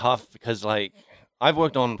 That's tough because like I've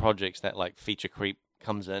worked on projects that like feature creep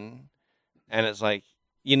comes in, and it's like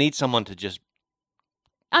you need someone to just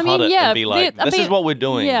I cut mean, it yeah, and be like, this is what we're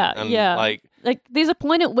doing. Yeah, and yeah. Like there's a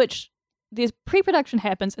point at which there's pre-production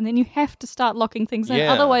happens, and then you have to start locking things in.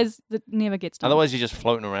 Yeah. Otherwise, it never gets done. otherwise you're just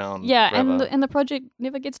floating around. yeah, forever. and the project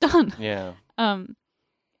never gets done. yeah.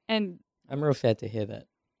 And I'm real sad to hear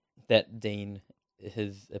that Dean,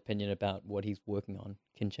 his opinion about what he's working on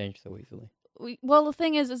can change so easily. well, the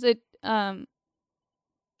thing is it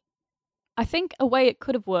I think a way it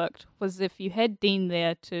could have worked was if you had Dean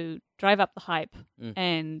there to drive up the hype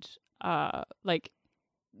and like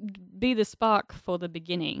be the spark for the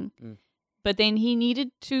beginning, but then he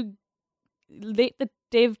needed to let the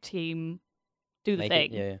dev team do the Make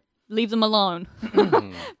thing. it, yeah. Leave them alone.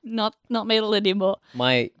 Mhm. not metal anymore.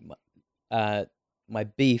 My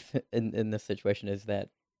beef in this situation is that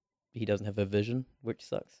he doesn't have a vision, which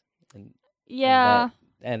sucks. And Yeah.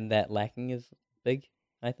 and that lacking is big,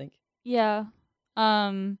 I think. Yeah.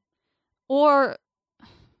 Or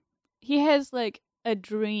he has like a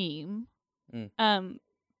dream.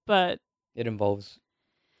 But It involves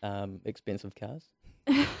expensive cars.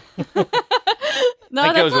 no,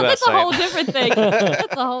 That goes without that's a whole saying. different thing.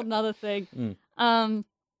 That's a whole nother thing.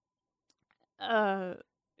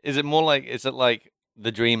 Is it more like? Is it like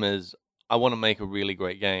the dream is? I want to make a really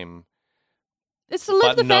great game, It's to live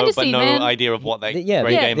but the fantasy, but no man. idea of what that Yeah,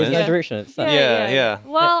 great game there's is. no Yeah. direction. It's Yeah, like, Yeah.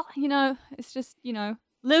 Well, it's just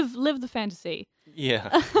live the fantasy.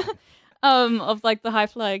 Yeah. Of like the high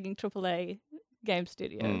flying AAA game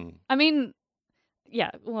studio. Mm. I mean,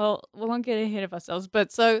 yeah. Well, we won't get ahead of ourselves,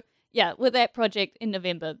 but so yeah, with that project in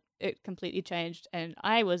November, it completely changed, and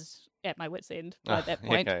I was at my wit's end by that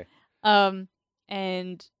point. Okay.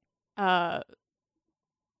 And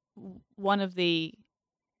one of the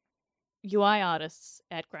UI artists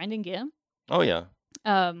at Grinding Gear, Oh yeah.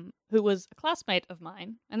 who was a classmate of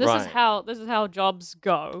mine, and this is Right. how jobs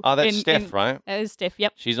go. Oh, that's Steph, right? That is Steph.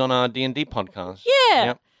 Yep. She's on our D&D podcast. Yeah.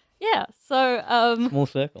 Yep. Yeah. So small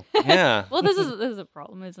circle. Yeah. well, this is a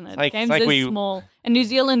problem, isn't it? Like- Games like is we- small, and New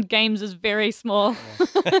Zealand games is very small.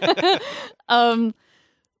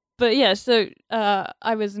 But yeah, so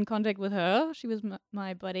I was in contact with her. She was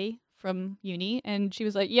my buddy from uni, and she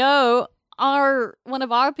was like, "Yo, one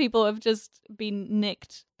of our people have just been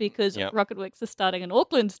nicked because Yep. Rocketworks is starting an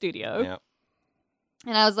Auckland studio." Yeah.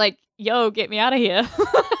 And I was like, "Yo, get me out of here!"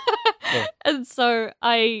 Yeah. And so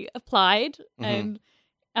I applied, Mhm.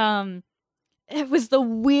 and it was the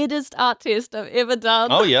weirdest art test I've ever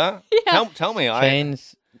done. Oh yeah. Yeah. Tell me.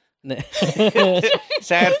 Chains.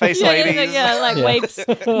 Sad face ladies. Yeah, like Yeah. waves.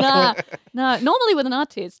 Nah. Normally with an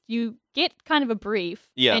art test, you get kind of a brief,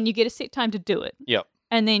 Yeah. and you get a set time to do it. Yep.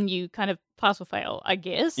 And then you kind of pass or fail, I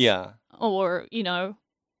guess. Yeah. Or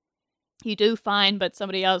you do fine, but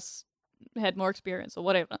somebody else had more experience or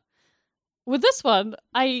whatever. With this one,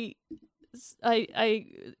 Eric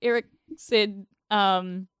said,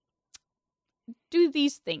 do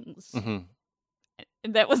these things. hmm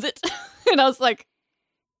And that was it. And I was like,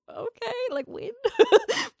 okay, like when?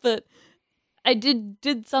 But I did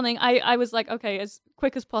something. I was like, okay, as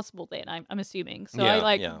quick as possible then, I'm assuming. So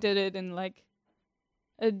I Yeah, yeah. did it in like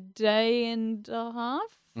a day and a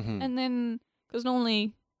half. hmm And then, because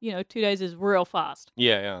normally, 2 days is real fast.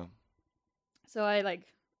 Yeah. So I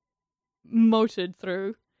motored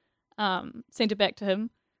through, sent it back to him.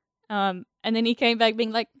 And then he came back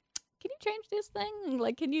being like, can you change this thing?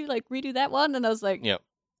 And can you redo that one? And I was like, Yep.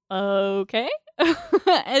 okay.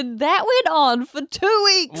 And that went on for 2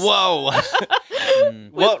 weeks. Whoa.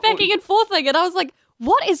 Mm. With backing and forthing. And I was like,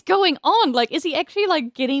 what is going on? Is he actually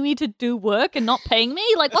getting me to do work and not paying me?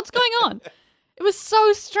 What's going on? It was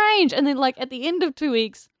so strange. And then at the end of 2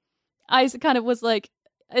 weeks, I kind of was like,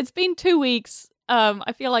 it's been 2 weeks.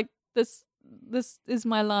 I feel like this is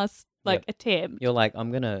my last Yep. attempt. You're like,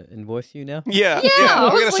 I'm gonna invoice you now. Yeah. I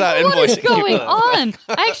We're was gonna start what is invoicing going you. on?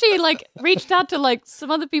 I actually reached out to some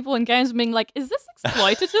other people in games, being like, "Is this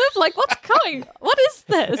exploitative? What's going? What is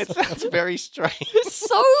this?" It sounds very strange. It's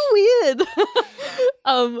so weird.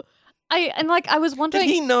 I was wondering.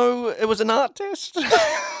 Did he know it was an art test?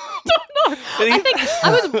 No, Did he- I think I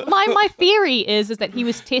was. My theory is that he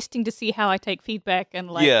was testing to see how I take feedback and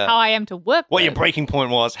Yeah. how I am to work. What with. your breaking point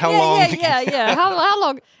was? How yeah, long? Yeah. How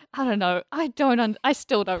long? I don't know. I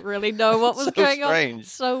still don't really know what was So going strange. on.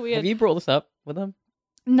 So weird. Have you brought this up with him?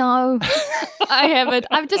 No, I haven't.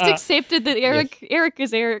 I've just accepted that Eric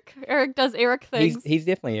is Eric. Eric does Eric things. He's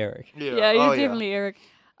definitely Eric. Yeah, he's definitely Eric.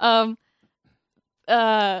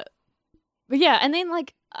 But yeah, and then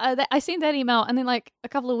I sent that email, and then a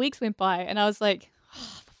couple of weeks went by, and I was like,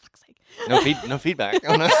 oh, for fuck's sake. No feedback.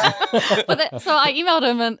 Oh, no. So I emailed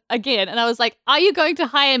him again, and I was like, "Are you going to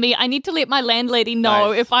hire me? I need to let my landlady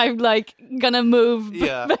know Nice. if I'm gonna move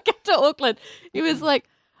Yeah. back up to Auckland." He was like,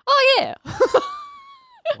 "Oh yeah."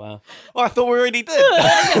 Wow. Oh, I thought we already did.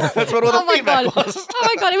 That's what all the Oh my feedback god! was. Oh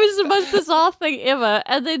my god! It was the most bizarre thing ever.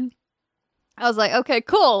 And then I was like, "Okay,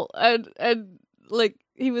 cool." And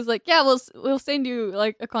he was like, "Yeah, we'll send you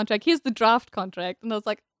a contract. Here's the draft contract." And I was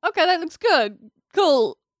like, "Okay, that looks good.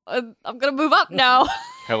 Cool. I'm gonna move up now."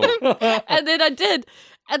 Cool. And then I did.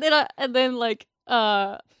 And then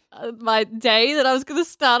my day that I was gonna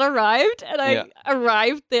start arrived, and I Yeah.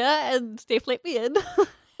 arrived there, and Steph let me in,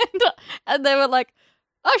 and they were like,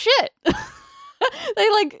 "Oh shit!" They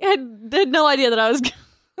had no idea that I was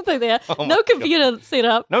there. Oh my No computer set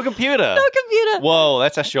up. No computer. No computer. Whoa,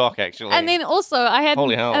 that's a shock, actually. And then also I hadn't.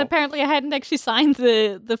 Holy hell. Apparently, I hadn't actually signed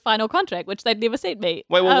the final contract, which they'd never sent me.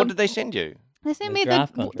 Wait, well, what did they send you? They sent The me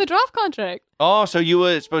draft the contract. draft contract. Oh, so you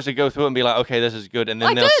were supposed to go through it and be like, okay, this is good, and then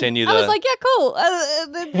I they'll did. send you the. I was like, yeah, cool.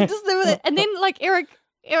 And then and then Eric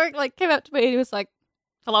came up to me and he was like,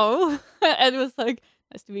 hello, and it was like,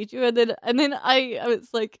 nice to meet you. And then I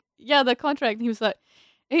was like, yeah, the contract. And he was like,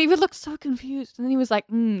 he would look so confused, and then he was like,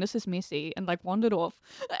 this is messy, and wandered off,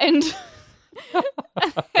 and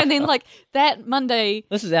and then that Monday.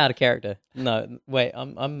 This is out of character. No, wait.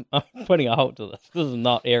 I'm putting a halt to this. This is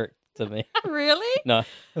not Eric to me. Really? No.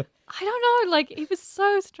 I don't know. Like, he was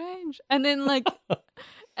so strange. And then, like,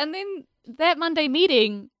 and then that Monday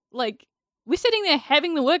meeting, like, we're sitting there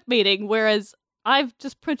having the work meeting, whereas I've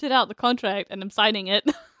just printed out the contract and I'm signing it.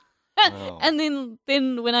 Wow. And then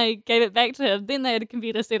when I gave it back to him, then they had a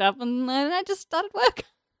computer set up and then I just started work.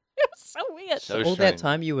 It was so weird. So All that strange.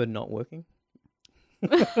 time you were not working?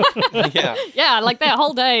 Yeah. Yeah, like that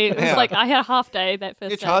whole day. It was Yeah. like I had a half day that first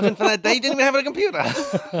You're day. charging for that day? You didn't even have a computer.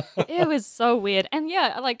 It was so weird. And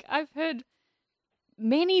yeah, like I've heard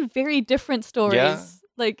many very different stories Yeah.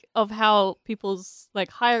 like of how people's like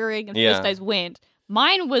hiring and Yeah. first days went.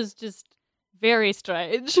 Mine was just very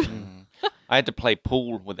strange. Mm. I had to play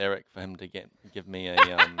pool with Eric for him to give me a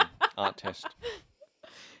art test.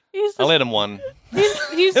 He's I just, let him one.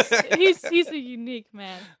 he's a unique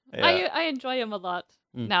man. Yeah. I enjoy him a lot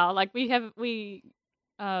Mm. now. Like yeah,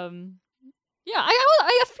 I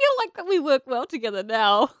feel like we work well together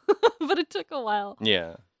now, but it took a while.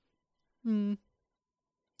 Yeah. Hmm.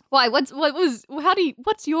 Why? What's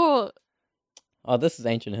your? Oh, this is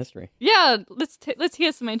ancient history. Yeah, let's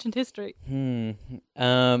hear some ancient history.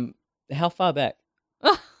 How far back?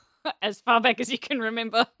 As far back as you can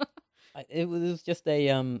remember. It was just a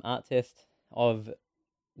art test of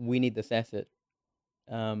we need this asset.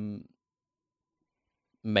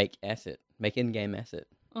 Make in-game asset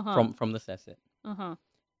Uh-huh. from this asset. Uh-huh.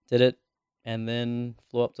 Did it, and then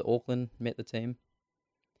flew up to Auckland, met the team,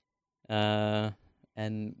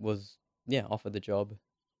 and was offered the job.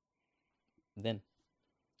 Then,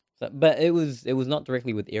 but it was not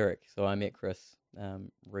directly with Eric. So I met Chris,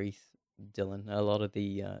 Reese, Dylan, a lot of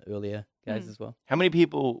the earlier guys as well. How many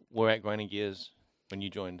people were at Grinding Gears when you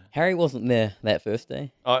joined? Harry wasn't there that first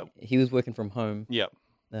day. Oh, He was working from home. yeah.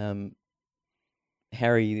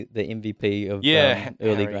 Harry, the MVP of Yeah.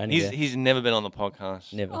 early Harry. grinding. He's never been on the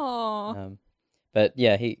podcast. Never. Oh. But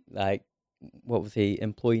yeah, he what was he?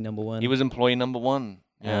 Employee number one. He was employee number one.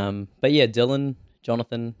 Yeah. But yeah, Dylan,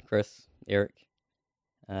 Jonathan, Chris, Eric,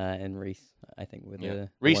 and Reese. I think were the ones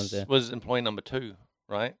Reese there. was employee number 2,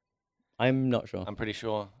 right? I'm not sure. I'm pretty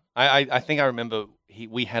sure. I think I remember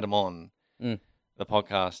we had him on Mm. the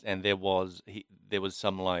podcast, and there was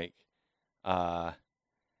some like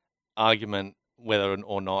argument whether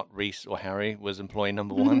or not Reese or Harry was employee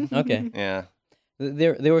number 1. Okay. Yeah.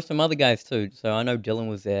 There were some other guys too. So I know Dylan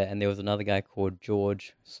was there, and there was another guy called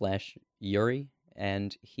George/Yuri,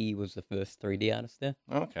 and he was the first 3D artist there.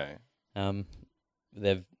 Okay.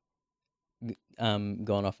 They've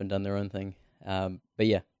gone off and done their own thing. But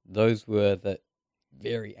yeah, those were the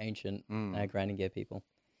very ancient grinding gear people.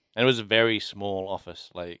 And it was a very small office,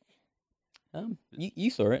 like. You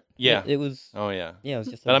saw it. Yeah. It was. Oh yeah. Yeah, it was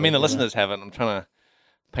just. But I mean, the listeners haven't. I'm trying to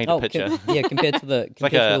paint a picture. Compared to the It's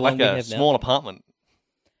like compared to the one we a have small now. apartment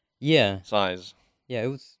Yeah, size. yeah, it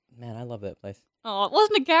was. Man, I love that place. Oh, it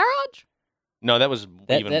wasn't a garage? No, that was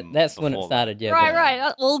That's when it before started. Yeah, right, but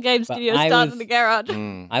right. All game but studios I start was- in the garage. that.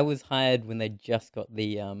 Mm. I was hired when they just got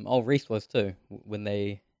the. Reese was too. When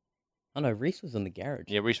they. Oh no, Reese was in the garage.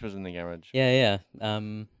 Yeah, Reese was in the garage. Yeah.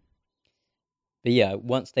 But yeah,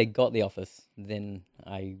 once they got the office, then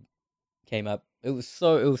I came up. It was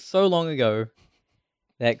so long ago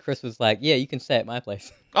that Chris was like, "Yeah, you can stay at my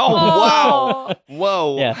place." Oh, wow! Oh.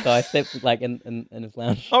 Whoa! Yeah, so I slept like in his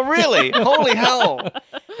lounge. Oh, really? Holy hell!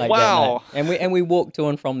 Like Wow. that night. And we walked to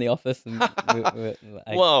and from the office, and we were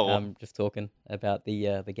like, Whoa. just talking about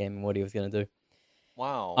the game and what he was gonna do.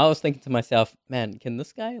 Wow. I was thinking to myself, man, can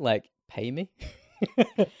this guy like pay me?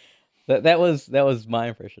 that was my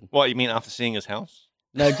impression. What, you mean after seeing his house?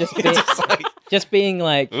 No, just It's like, just being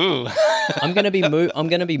like, ooh. I'm gonna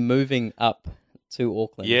be moving up to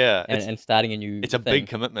Auckland. Yeah, and starting a new. It's a thing. big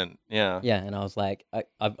commitment. Yeah. Yeah, and I was like,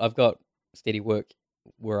 I've got steady work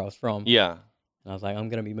where I was from. Yeah. And I was like, I'm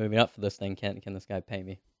gonna be moving up for this thing. Can this guy pay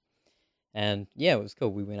me? And yeah, it was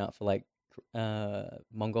cool. We went out for like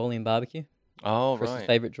Mongolian barbecue, Oh, Chris's right.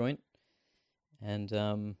 favorite joint, and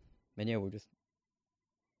yeah, we were just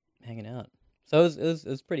hanging out. So it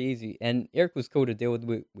was pretty easy. And Eric was cool to deal with.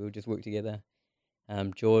 We would just work together.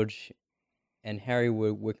 George and Harry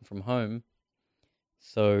were working from home,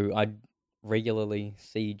 so I'd regularly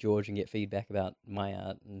see George and get feedback about my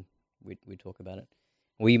art, and we'd talk about it.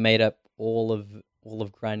 We made up all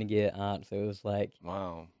of grinding gear art, so it was like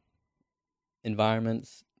Wow.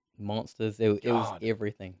 environments, monsters. It was God.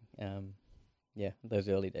 everything. Yeah, those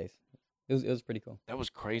early days. It was pretty cool. That was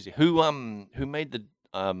crazy. Who made the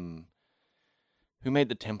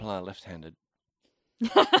Templar left-handed?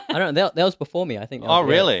 I don't know. That was before me. I think. That Oh, was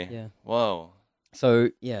really? Yeah. Whoa. So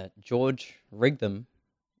yeah, George rigged them,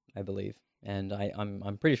 I believe, and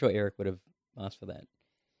I'm pretty sure Eric would have asked for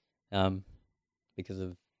that, because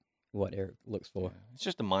of what Eric looks for. It's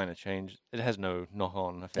just a minor change. It has no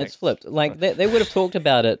knock-on effect. It's flipped. Like they would have talked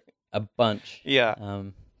about it a bunch. Yeah.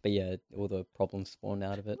 But yeah, all the problems spawned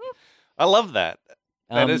out of it. I love that.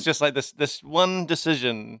 That is Um, just like this one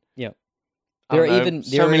decision. Yeah. I There are don't know, even- so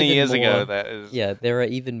there are many even years ago more- that is. Yeah, there are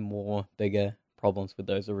even more bigger problems with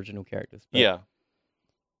those original characters. But, Yeah.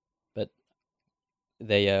 but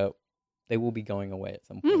they will be going away at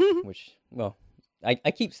some point. Which, well, I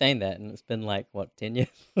keep saying that, and it's been like what 10 years,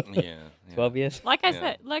 Yeah. 12 years. Like I Yeah.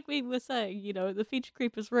 said, like we were saying, the feature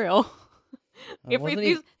creep is real. Wasn't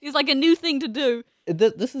it- There's like a new thing to do.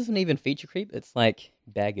 This isn't even feature creep. It's like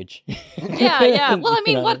baggage. Yeah, yeah. Well, I You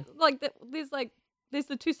mean, know? what there's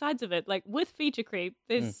the two sides of it. Like with feature creep,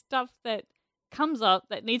 there's stuff that comes up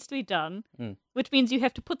that needs to be done, which means you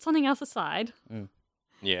have to put something else aside.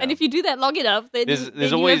 Yeah. And if you do that long enough, then, There's then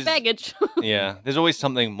you always- have baggage. Yeah. There's always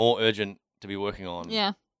something more urgent to be working on.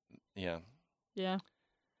 Yeah, Yeah. yeah.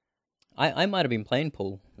 I might have been playing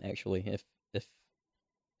pool actually.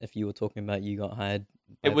 If you were talking about you got hired.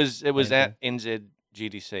 It by was playing at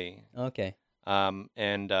NZGDC. pool. Okay.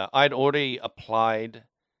 And I'd already applied,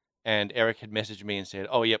 and Eric had messaged me and said,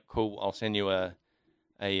 "Oh, yep, cool. I'll send you a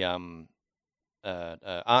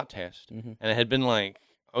art test." Mhm. And it had been like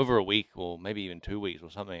over a week or maybe even 2 weeks or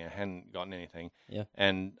something. I hadn't gotten anything. Yeah.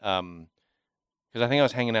 And because I think I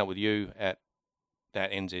was hanging out with you at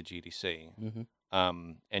that NZGDC,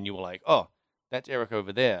 Mhm. and you were like, "Oh, that's Eric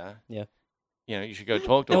over there. Yeah. You should go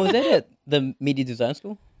talk to Now, him." was that at the Media Design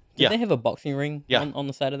School? Did Yeah. they have a boxing ring Yeah. on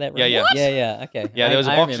the side of that Yeah, ring? yeah. What? Yeah, okay. Yeah, there was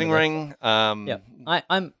a I boxing remember ring. that.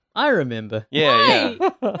 Yeah. I remember. Yeah, yeah.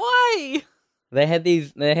 Why? They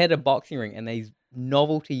had a boxing ring and these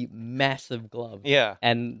novelty massive gloves. Yeah.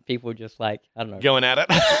 And people were just like, I don't know. Going at it.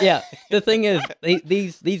 Yeah. The thing is,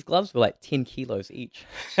 these gloves were like 10 kilos each.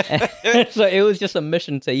 So it was just a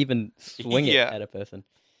mission to even swing it Yeah. at a person.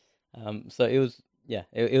 So it was,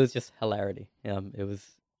 it was just hilarity. It was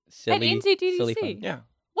silly, NZDDC? silly fun. Yeah.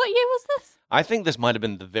 What year was this? I think this might have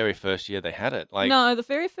been the very first year they had it. Like, No, the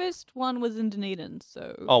very first one was in Dunedin,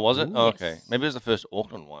 so oh, was it? Ooh. Oh, okay, Yes. maybe it was the first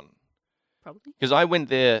Auckland one. probably. Because I went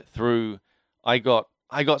there through. I got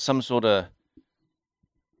some sort of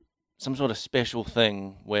special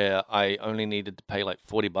thing where I only needed to pay like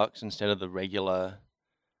 $40 instead of the regular.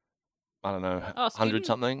 I don't know, Oh, 100 student-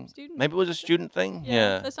 something. student. Maybe it was a student thing.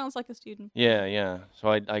 Yeah. That sounds like a student. Yeah. So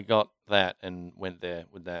I got that and went there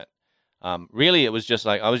with that. Really, it was just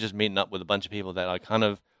like I was just meeting up with a bunch of people that I kind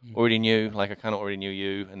of already knew. Like I kind of already knew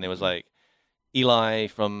you, and there was like Eli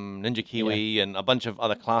from Ninja Kiwi and a bunch of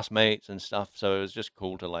other classmates and stuff. So it was just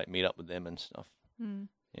cool to like meet up with them and stuff. Hmm.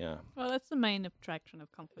 Yeah. Well, that's the main attraction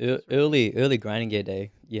of conferences. right? Early grinding gear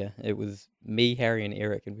day. Yeah, it was me, Harry, and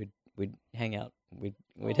Eric, and we'd hang out. We'd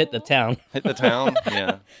hit the Aw. town. Hit the town.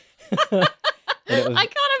 Yeah. And it was, I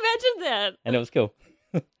can't imagine that. and it was cool.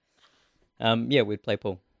 Yeah, we'd play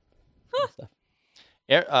pool. and stuff.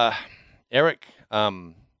 Eric,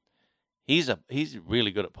 he's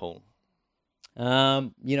really good at pool.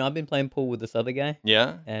 I've been playing pool with this other guy,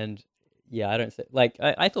 Yeah. and yeah, I don't say like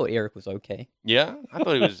I thought Eric was okay. Yeah. I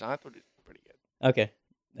thought he was pretty good Okay.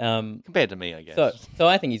 compared to me, I guess. So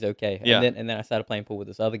I think he's okay. Yeah. And then I started playing pool with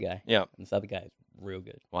this other guy. Yeah. And this other guy is real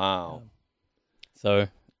good. Wow. So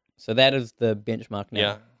that is the benchmark Yeah.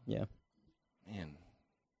 now. Yeah. Man,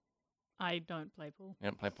 I don't play pool. you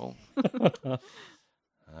don't play pool.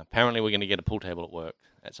 Apparently, we're going to get a pool table at work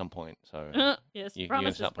at some point. So Yes, you can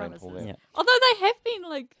promises, start playing pool promises. there. Yeah. Although they have been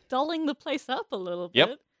like dulling the place up a little Yep.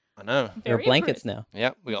 bit. I know. There are Very blankets impressed. now.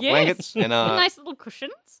 Yeah, we got Yes. blankets and Nice little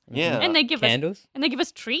cushions, yeah. and they give Candles.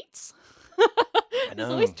 us treats. There's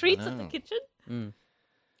know, always I treats at the know. kitchen. Mm.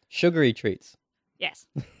 Sugary treats. Yes.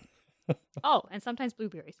 Oh, and sometimes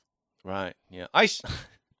blueberries. Right. Yeah. I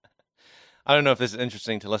don't know if this is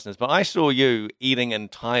interesting to listeners, but I saw you eating an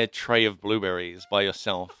entire tray of blueberries by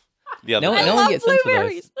yourself the other No, day. I no love one gets into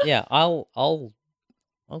blueberries. those. Yeah, I'll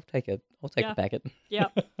take a Yeah. packet.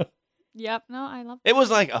 Yep. No, I love. It was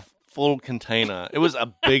like a full container. It was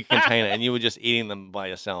a big container, and you were just eating them by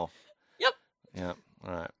yourself. Yep. Yeah.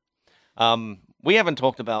 All right. We haven't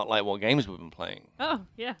talked about like what games we've been playing. Oh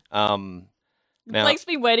yeah. Now, Blake's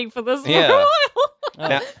been waiting for this Yeah. for a while. Oh,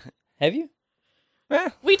 now, have you?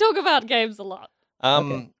 We talk about games a lot.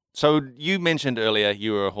 Okay. So you mentioned earlier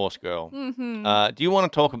you were a horse girl. Mm-hmm. Do you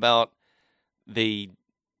want to talk about the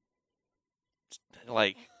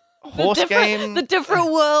like horse game? The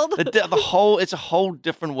different world. the whole. It's a whole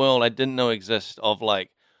different world I didn't know exist of like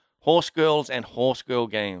horse girls and horse girl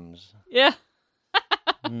games. Yeah.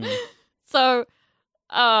 Mm. So,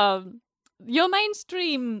 your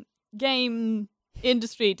mainstream game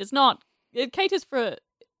industry does not. It caters for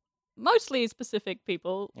mostly specific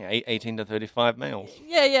people. Yeah, 18 to 35 males.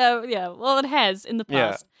 Yeah. Well, it has in the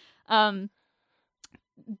Yeah. past.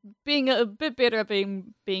 Being a bit better at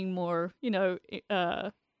being more,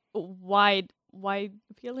 wide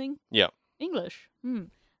appealing. Yeah. English.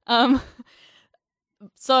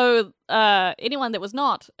 So anyone that was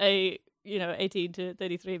not a 18 to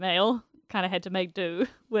 33 male kind of had to make do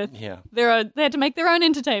with Yeah. they had to make their own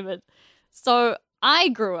entertainment. So I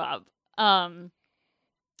grew up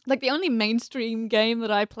like the only mainstream game that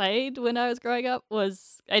I played when I was growing up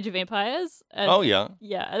was Age of Empires. And Oh, yeah.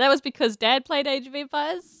 yeah, and that was because Dad played Age of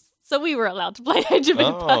Empires, so we were allowed to play Age of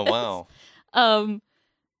Empires. Oh, wow.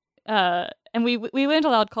 And we weren't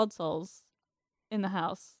allowed consoles in the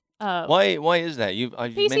house. Why is that? You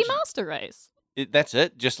PC mentioned, Master Race. that's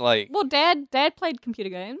it? Just like Well, Dad played computer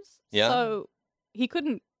games, Yeah. so he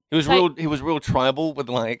couldn't, he was take- real tribal with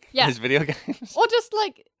like Yeah. his video games. or just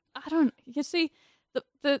like you see,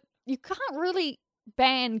 the you can't really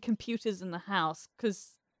ban computers in the house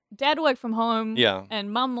because Dad worked from home, Yeah.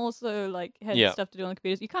 and Mum also like had Yeah. stuff to do on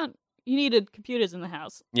computers. You needed computers in the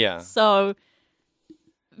house, Yeah. so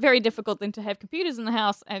very difficult then to have computers in the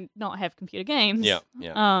house and not have computer games. Yeah.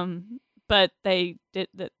 Yeah. But they did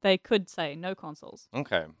that. They could say no consoles.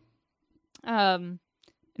 Okay. In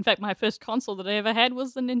fact, my first console that I ever had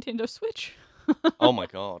was the Nintendo Switch. Oh my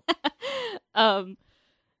god.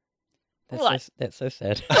 What? That's so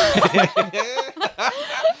sad.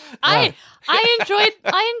 I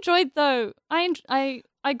enjoyed though.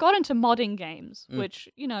 I got into modding games, which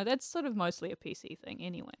that's sort of mostly a PC thing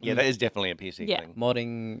anyway. Yeah, that is definitely a PC Yeah. thing.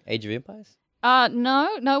 Modding Age of Empires? No,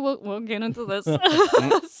 we'll get into this.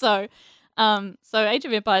 So Age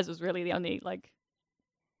of Empires was really the only like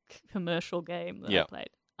commercial game that Yeah. I played.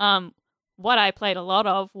 What I played a lot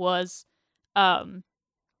of was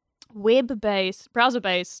web-based,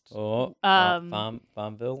 browser-based. Or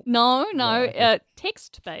Farmville? No, okay.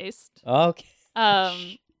 text-based Oh,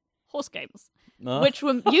 okay. horse games, No? which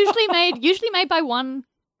were usually made by one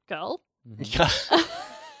girl.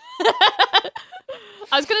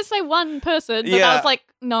 I was gonna say one person, but I Yeah. was like,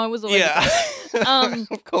 no, it was always Yeah.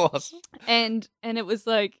 Of course. and it was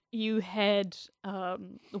like you had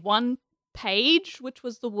one page, which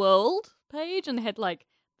was the world page, and it had like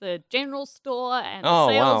the general store and Oh,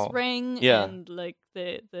 the sales wow. ring Yeah. and like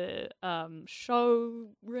the show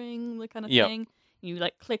ring, the kind of Yep. thing. You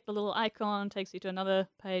like click the little icon, takes you to another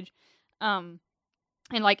page. And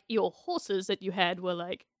like your horses that you had were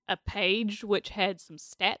like a page which had some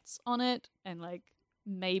stats on it and like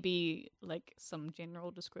maybe like some general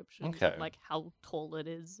descriptions Okay. of like how tall it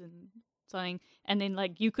is and something, and then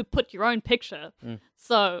like you could put your own picture.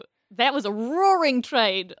 So that was a roaring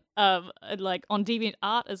trade like on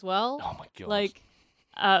DeviantArt as well. Oh my god. Like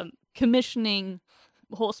commissioning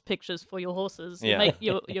horse pictures for your horses. Yeah. Make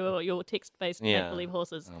your text based Yeah. make believe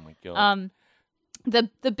horses. Oh my god.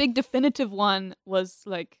 The big definitive one was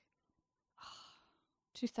like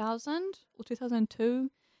 2000 or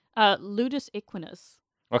 2002, Ludus Equinus,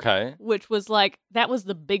 Okay. which was like that was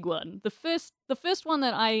the big one. The first one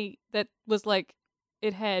that was like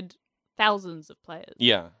it had thousands of players,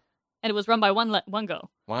 Yeah. and it was run by one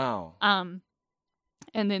girl. Wow.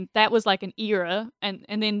 And then that was like an era, and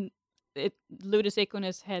then Ludus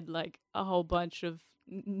Equinus had like a whole bunch of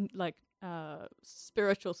like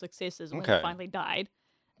spiritual successors when Okay. it finally died,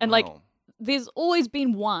 and like Wow. there's always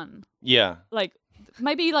been one, Yeah. like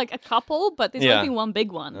maybe like a couple, but there's Yeah. only been one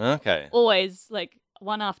big one. Okay. Always like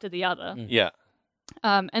one after the other. Yeah.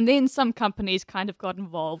 And then some companies kind of got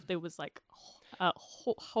involved. There was like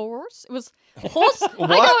horse. It was horse.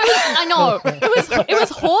 I know. It was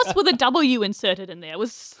horse with a W inserted in there. It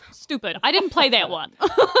was stupid. I didn't play that one.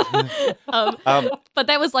 But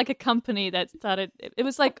that was like a company that started. It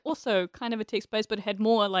was like also kind of a text based, but it had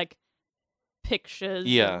more like pictures.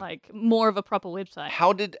 Yeah. And like more of a proper website.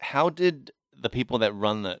 How did the people that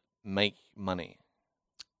run that make money?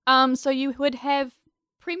 So you would have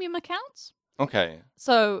premium accounts. Okay.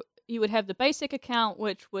 So you would have the basic account,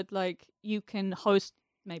 which would like you can host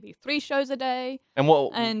maybe 3 shows a day. And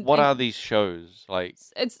what And- are these shows like?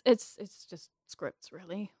 It's just scripts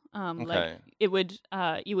really. Like Okay. it would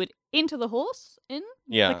you would enter the horse in,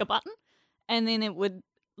 Yeah. click a button, and then it would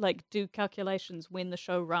like do calculations when the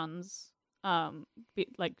show runs.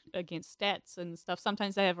 Like against stats and stuff.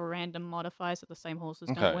 Sometimes they have a random modifier, so the same horses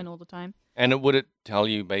Okay. don't win all the time. And would it tell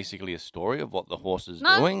you basically a story of what the horse is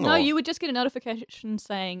doing? No, or? you would just get a notification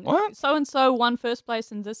saying What? so and so won first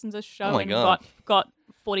place in this and this show Oh my and God. got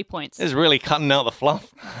 40 points. It's really cutting out the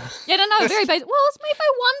fluff. Yeah, no, very basic. Well, it's made by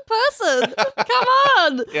one person. Come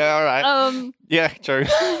on. Yeah. All right. Yeah. True.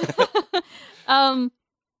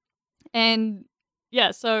 And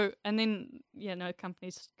yeah, so and then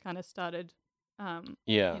companies kind of started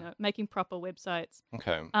making proper websites.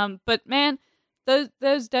 Okay. But man,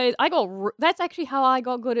 those days that's actually how I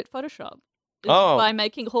got good at Photoshop. By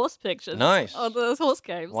making horse pictures. Nice. Of those horse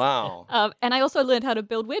games. Wow. And I also learned how to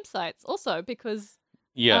build websites also because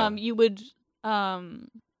you would I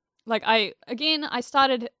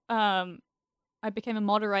started I became a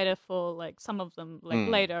moderator for like some of them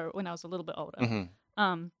later when I was a little bit older.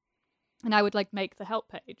 Mm-hmm. And I would like make the help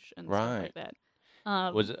page and stuff like that.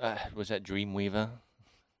 Was that Dreamweaver?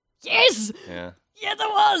 Yes. Yeah. Yeah, there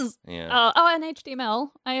was. Yeah. And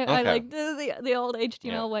HTML. I like the old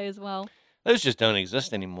HTML way as well. Those just don't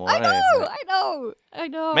exist anymore. I know.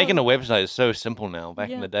 Making a website is so simple now. Back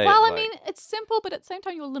in the day. Well, I mean, it's simple, but at the same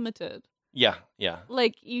time, you're limited. Yeah.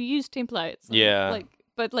 Like you use templates. Yeah.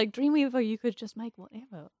 But Dreamweaver, you could just make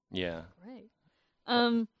whatever. Yeah. Great.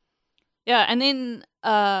 Yeah, and then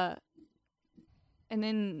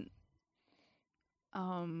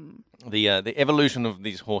the evolution of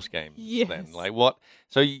these horse games. Yes. Then, like what?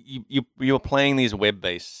 So you were playing these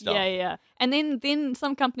web-based stuff. Yeah. And then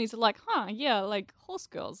some companies are like, like horse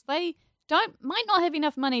girls. They might not have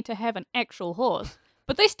enough money to have an actual horse,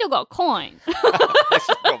 but they still got coin. They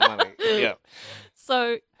still got money. Yeah.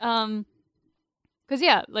 So, and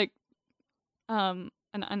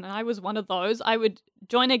I was one of those. I would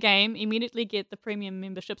join a game, immediately get the premium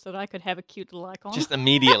membership so that I could have a cute little icon. Just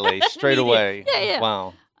immediately, straight away. Yeah.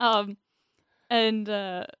 Wow. And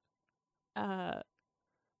then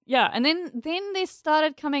they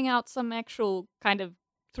started coming out some actual kind of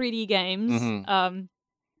 3D games. Mm-hmm.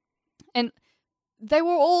 And they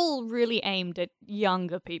were all really aimed at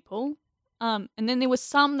younger people. And then there were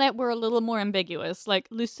some that were a little more ambiguous, like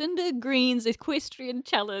Lucinda Green's Equestrian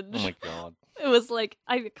Challenge. Oh my god. It was like,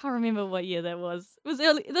 I can't remember what year that was. It was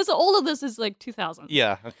early. All of this is like 2000.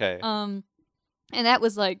 Yeah, okay. And that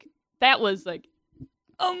was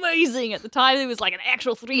amazing at the time. It was like an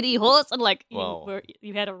actual 3D horse, and like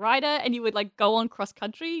you had a rider, and you would like go on cross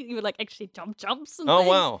country. You would like actually jumps and things.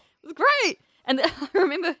 Wow. It was great. And I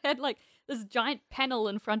remember it had like this giant panel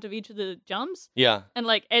in front of each of the jumps. Yeah. And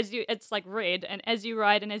like it's like red, and as you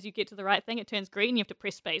ride and as you get to the right thing, it turns green. You have to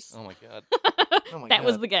press space. Oh my god. That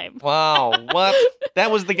was the game. Wow. What?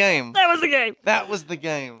 That was the game. That was the game. That was the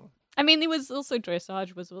game. I mean, there was also dressage,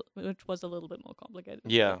 which was a little bit more complicated.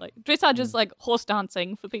 Yeah. Like dressage is like horse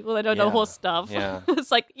dancing for people that don't know horse stuff. Yeah.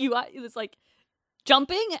 It's like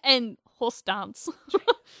jumping and horse dance.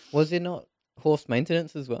 Was there not horse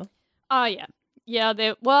maintenance as well? Oh yeah. Yeah,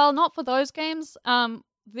 not for those games.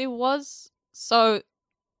 There was, so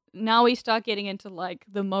now we start getting into like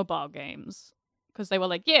the mobile games, because they were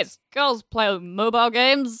like, yes, girls play mobile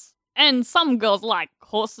games and some girls like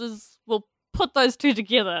horses. We'll put those two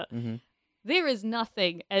together. Mm-hmm. There is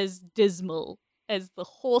nothing as dismal as the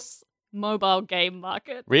horse mobile game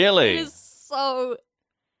market. Really? It is so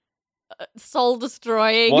soul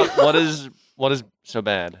destroying. What is so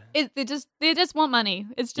bad? They just want money.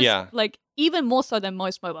 It's just like even more so than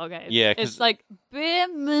most mobile games. Yeah, it's like bare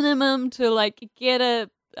minimum to like get a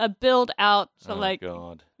build out to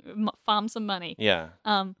God. Farm some money. Yeah.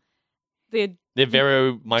 They're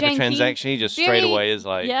very microtransaction, just straight away is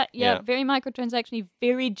like very microtransaction,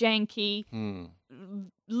 very janky.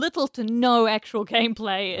 Little to no actual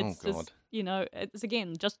gameplay. It's just it's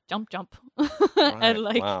again just jump, right.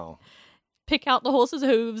 and pick out the horse's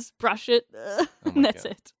hooves, brush it, and that's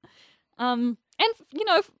it. And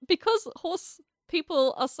because horse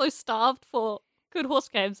people are so starved for good horse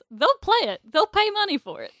games, they'll play it. They'll pay money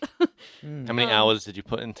for it. How many hours did you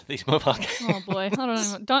put into these mobile games? Oh boy, I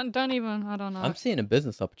don't know. Don't even. I don't know. I'm seeing a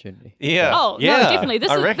business opportunity. Yeah. Oh yeah, no, definitely.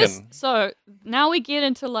 I reckon. So now we get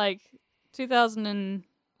into like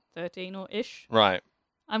 2013 or ish. Right.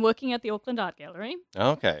 I'm working at the Auckland Art Gallery.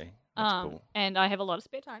 Okay. That's cool. And I have a lot of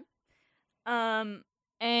spare time.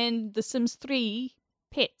 And The Sims 3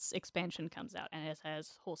 Pets expansion comes out, and it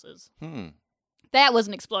has horses. That was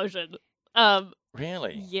an explosion.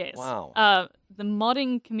 Really? Yes. Wow. The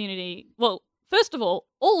modding community. Well, first of all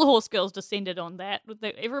the horse girls descended on that.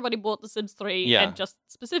 Everybody bought The Sims 3 and just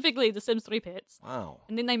specifically The Sims 3 Pets. Wow.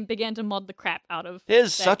 And then they began to mod the crap out of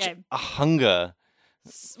There's that such game. a hunger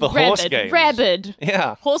for horse games. Rabid.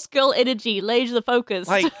 Yeah. Horse girl energy, laser focused.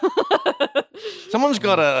 Like, someone's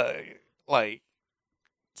got to,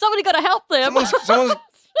 somebody got to help them.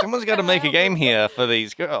 Someone's got to make a game here for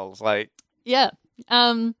these girls. Like, yeah.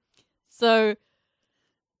 So,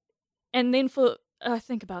 and then for I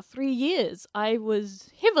think about 3 years, I was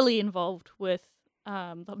heavily involved with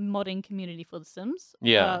the modding community for The Sims.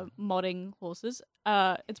 Yeah. Modding horses.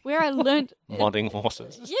 It's where I learned modding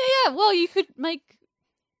horses. Yeah. Well, you could make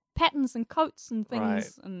patterns and coats and Right.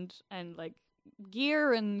 things and like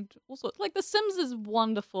gear and all sorts. Like The Sims is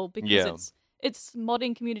wonderful because Yeah. its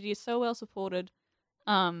modding community is so well supported.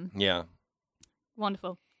 Yeah.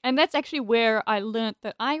 Wonderful. And that's actually where I learnt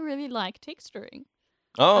that I really like texturing.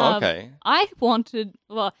 Oh, okay. I wanted,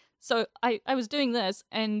 so I was doing this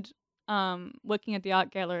and working at the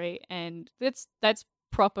art gallery, and that's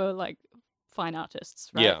proper like fine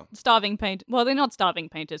artists, right? Yeah. Starving paint. Well, they're not starving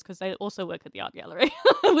painters because they also work at the art gallery,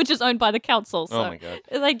 which is owned by the council. So Oh my god.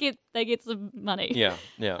 they get some money. Yeah.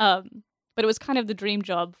 Yeah. But it was kind of the dream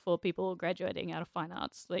job for people graduating out of fine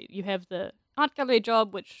arts. Like you have the art gallery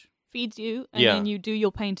job, which feeds you, and Yeah. then you do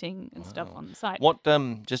your painting and stuff Wow. on the side. What?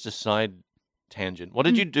 Just a side tangent. What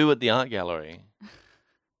did you do at the art gallery?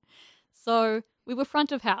 So we were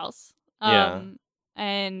front of house. Yeah.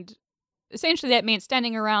 And essentially that meant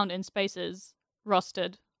standing around in spaces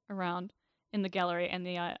rostered around in the gallery. And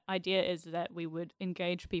the idea is that we would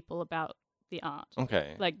engage people about the art.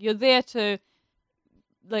 Okay. Like you're there to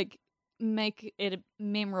like make it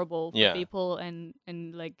memorable for Yeah. people and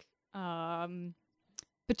like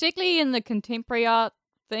particularly in the contemporary art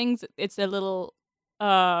things, it's a little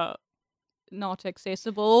not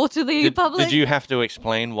accessible to the public. Did you have to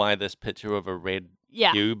explain why this picture of a red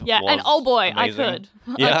cube Yeah, and was oh boy, amazing? I could.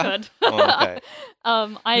 Yeah? I could. Oh, okay.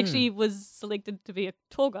 I actually was selected to be a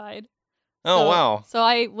tour guide. Oh, So- wow. So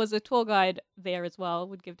I was a tour guide there as well,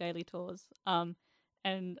 would give daily tours.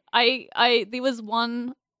 And I there was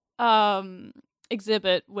one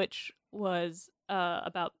exhibit which was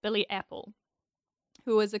about Billy Apple,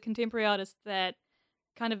 who was a contemporary artist that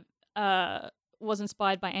kind of was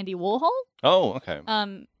inspired by Andy Warhol. Oh, okay.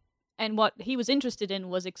 And what he was interested in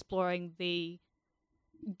was exploring the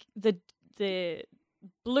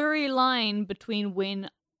blurry line between when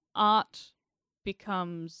art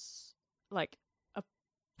becomes like a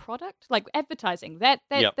product, like advertising. That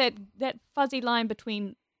Yep. that fuzzy line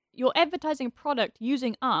between you're advertising a product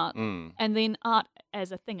using art Mm. and then art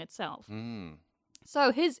as a thing itself. Mm.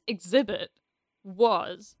 So his exhibit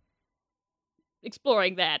was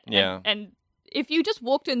exploring that. Yeah. And if you just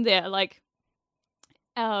walked in there, like,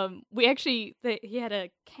 he had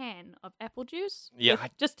a can of apple juice. Yeah,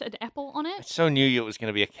 with just an apple on I it. so knew it was going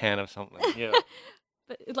to be a can of something. Yeah.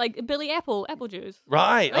 But like Billy Apple juice.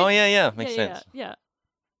 Right. Oh, Like- yeah. Makes yeah, sense. Yeah.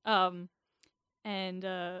 And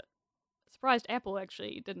surprised Apple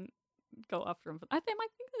actually didn't go after him. I think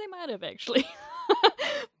they might have actually.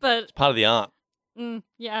 But It's part of the art.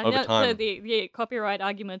 yeah, Over no, time. the copyright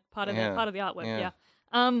argument part of Yeah, part of the artwork. yeah.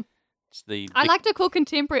 Yeah. It's the. I like to call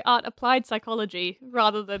contemporary art applied psychology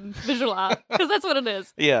rather than visual art because that's what it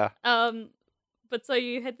is. Yeah. But so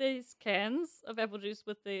you had these cans of apple juice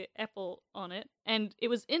with the apple on it, and it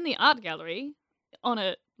was in the art gallery on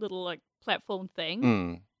a little like platform thing.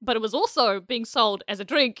 Mm. But it was also being sold as a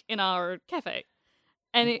drink in our cafe.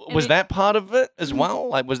 And Was that part of it as well?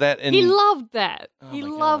 Like, was that in? He loved that. Oh He my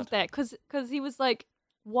loved God. that because he was like,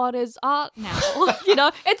 "What is art now?" You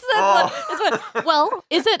know, it's that. Well,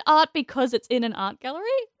 is it art because it's in an art gallery?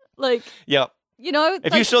 Like, Yeah. you know,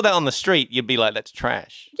 If like, you saw that on the street, you'd be like, "That's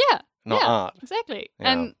trash, yeah, not yeah, art." exactly.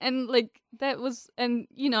 Yeah. And like that was, and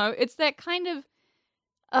you know, it's that kind of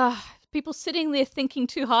people sitting there thinking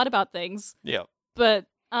too hard about things. Yeah. But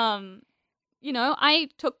you know, I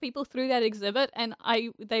took people through that exhibit, and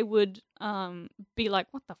they would be like,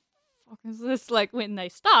 "What the fuck is this?" Like when they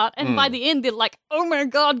start, and by the end, they're like, "Oh my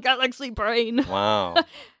god, galaxy brain!" Wow.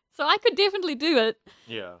 So I could definitely do it.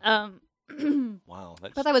 Yeah. But Wow.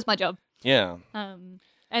 That's. that was my job. Yeah.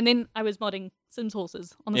 And then I was modding Sims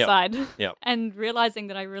horses on the Yep. side, Yep. and realizing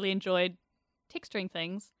that I really enjoyed texturing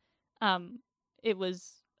things. It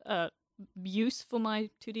was use for my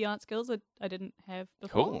 2D art skills that I didn't have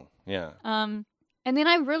before. Cool. Yeah. And then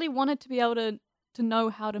I really wanted to be able to know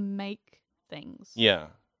how to make things. Yeah.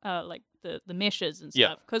 Like the meshes and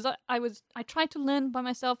Yeah. stuff. Because I tried to learn by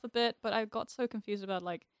myself a bit, but I got so confused about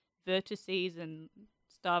like vertices and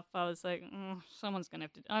stuff. I was like, someone's gonna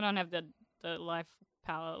have to. I don't have the life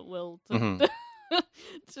power will to Mhm.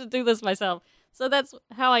 to do this myself. So that's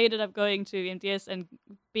how I ended up going to MDS and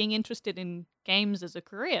being interested in games as a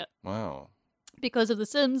career Wow. because of The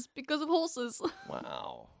Sims, because of horses.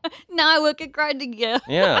 Wow. Now I work at Grinding Gear,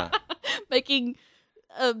 Yeah. making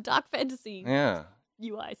dark fantasy Yeah.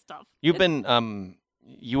 UI stuff. You've been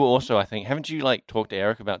you also, I think, haven't you like talked to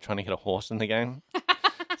Eric about trying to get a horse in the game?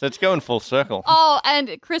 So it's going full circle. Oh,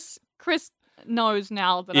 and Chris knows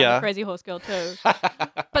now that I'm Yeah. a crazy horse girl too.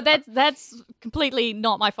 But that's completely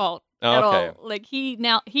not my fault Oh, at okay. all. Like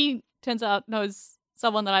he turns out knows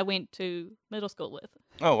someone that I went to middle school with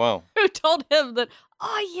Oh wow. who told him that.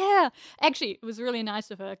 Oh yeah, actually, it was really nice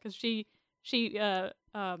of her because she she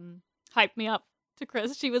hyped me up to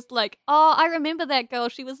Chris. She was like, "Oh, I remember that girl.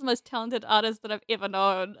 She was the most talented artist that I've ever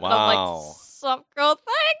known." And I'm Wow. like, "Sup, girl?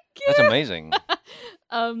 Thank you." That's amazing.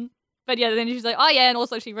 But yeah, then she's like, "Oh yeah, and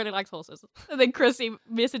also she really likes horses." And then Chrissy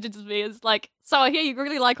messages me, is like, "So I hear you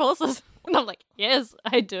really like horses," and I'm like, "Yes,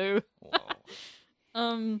 I do."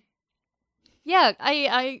 Wow. Yeah,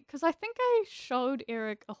 because I think I showed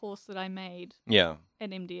Eric a horse that I made Yeah.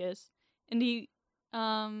 at MDS, and he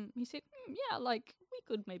said, yeah, like we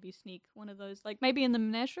could maybe sneak one of those, like maybe in the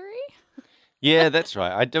menagerie. Yeah, that's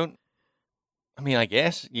right. I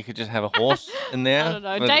guess you could just have a horse in there. I don't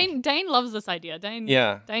know. but- Dane loves this idea.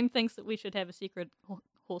 Dane thinks that we should have a secret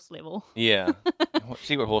horse level Yeah.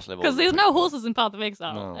 Secret horse level. because would be there's pretty no cool. horses in Path of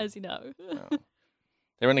Exile, No. as you know. No.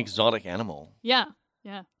 They're an exotic animal. Yeah,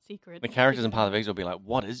 secret. The characters in Path of Exile will be like,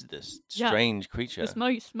 what is this Yeah. strange creature? This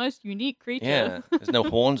most unique creature. Yeah. There's no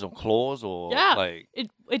horns or claws or Yeah. like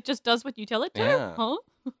It just does what you tell it to. Yeah. Huh?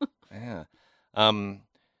 yeah.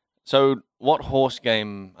 So what horse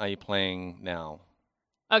game are you playing now?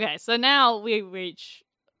 Okay, so now we reach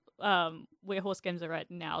where horse games are at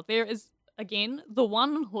now. There is again the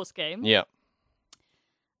one horse game, Yeah.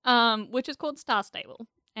 which is called Star Stable,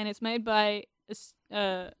 and it's made by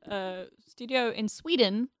a studio in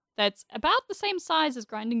Sweden that's about the same size as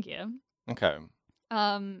Grinding Gear. Okay.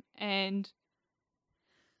 And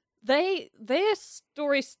their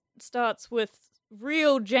story starts with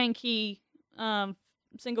real janky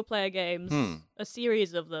single player games, a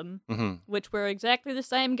series of them, hmm which were exactly the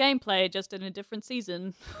same gameplay, just in a different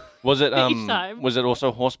season. Was it Each time. was it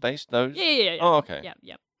also horse based those? Yeah. Oh, okay.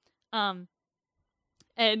 Yeah.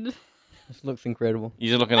 And This looks incredible.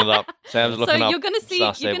 You're just looking it up. Sam's so looking up. you're gonna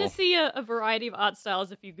Star Stable. see a variety of art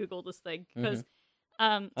styles if you Google this thing because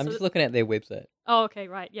I'm just looking at their website, oh, okay,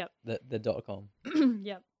 right, yep. the .com.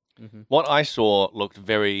 Yep. What I saw looked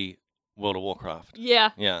very World of Warcraft.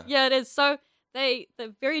 Yeah. Yeah. Yeah, it is. So the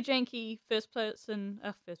very janky first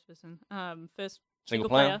single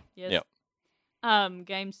player, yes. Yep.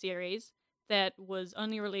 Game series that was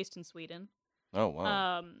only released in Sweden. Oh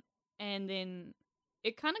wow. And then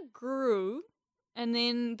it kind of grew, and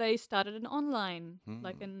then they started an online,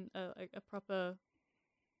 like a proper.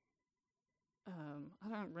 I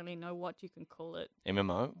don't really know what you can call it.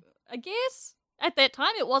 MMO. I guess at that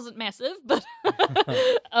time it wasn't massive, but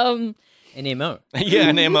NMO. Yeah,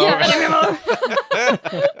 an MMO. Yeah, an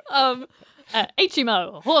MMO.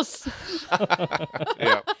 HMO, horse.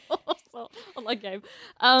 Yeah. Online game.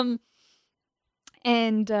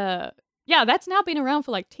 And yeah, that's now been around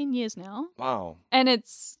for like 10 years now, Wow. and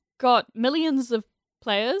it's got millions of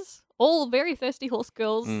players, all very thirsty horse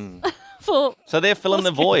girls. For So they're filling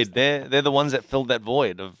the horse void. They're the ones that filled that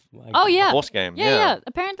void of oh the yeah, horse game. yeah.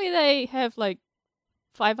 Apparently they have like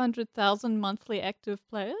 500,000 monthly active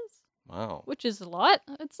players, Wow. which is a lot.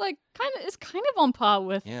 It's like it's kind of on par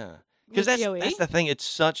with Yeah. with Because DOE. that's the thing. It's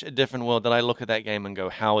such a different world that I look at that game and go,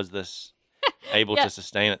 how is this able Yeah. to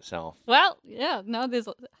sustain itself? Well, yeah, no, there's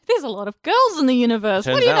a lot of girls in the universe.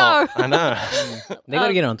 What Turns do you know? out, I know. They got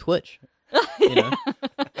to get on Twitch. You know?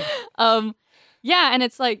 Yeah, and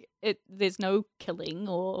it's like there's no killing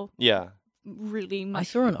or Yeah. really much. I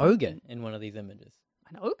saw an ogre in one of these images.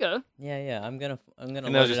 An ogre. Yeah. I'm gonna. And that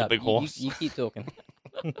load was it just a up. big horse. You keep talking.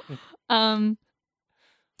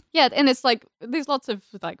 Yeah, and it's like there's lots of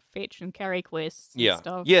like fetch and carry quests. And Yeah.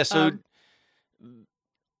 stuff. Yeah. So, do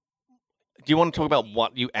you want to talk about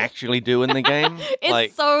what you actually do in the game?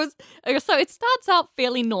 it's so it starts out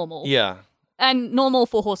fairly normal. Yeah. And normal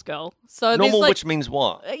for horse girl. So Normal, there's like, which means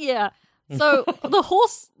what? yeah. So the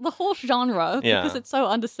horse genre, Yeah. because it's so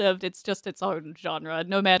underserved, it's just its own genre,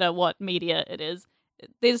 no matter what media it is.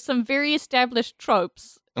 There's some very established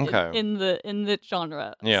tropes Okay. in the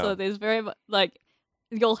genre. Yeah. So there's very like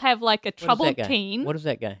you'll have like a What is troubled that guy? teen. What is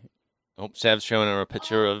that guy? Oh, Sav's showing her a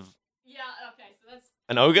picture of Yeah, okay, so that's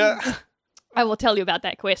an ogre. I will tell you about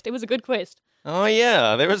that quest. It was a good quest. Oh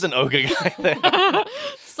yeah, there is an ogre guy there.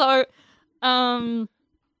 So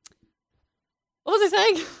what was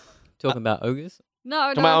I saying? Talking about ogres? No,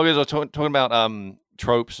 Talking no. about ogres or talking about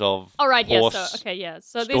tropes of All right, horse. yeah. So okay, yeah.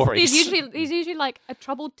 So stories. there's usually like a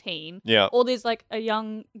troubled teen, Yeah. or there's like a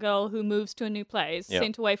young girl who moves to a new place, Yeah.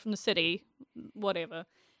 sent away from the city, whatever.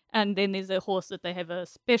 And then there's a horse that they have a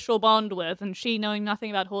special bond with, and she, knowing nothing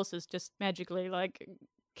about horses, just magically like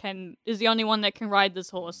is the only one that can ride this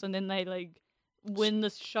horse, and then they like win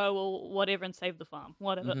this show or whatever and save the farm,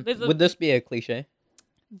 whatever. Mhm. There's a Would this be a cliche?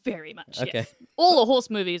 very much Okay. yes. All the horse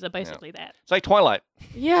movies are basically that. It's like Twilight.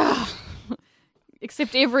 Yeah.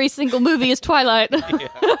 Except every single movie is Twilight.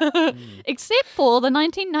 Except for the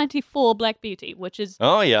 1994 Black Beauty, which is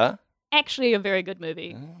Oh yeah. actually a very good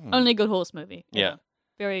movie. Oh. Only good horse movie. Yeah.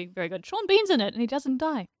 Very, very good. Sean Bean's in it, and he doesn't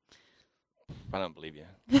die. I don't believe you.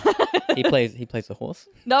 He plays the horse.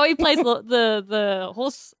 No, he plays the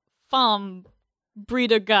horse farm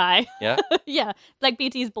breeder guy. Yeah. Yeah, like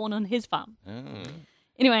BT is born on his farm. Oh.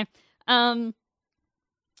 Anyway,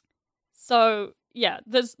 so yeah,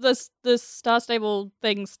 this Star Stable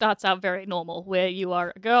thing starts out very normal, where you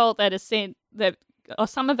are a girl that is sent a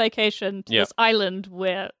summer vacation to Yep. this island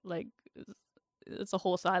where like it's a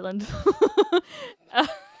horse island.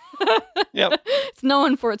 Yep. It's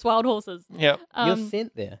known for its wild horses. Yep. You're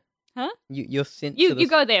sent there. huh? You're sent. You to this...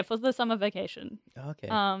 go there for the summer vacation. Okay.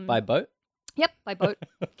 Um, By boat. Yep, by boat.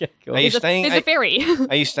 Okay. Cool. Are you There's staying? There's a ferry.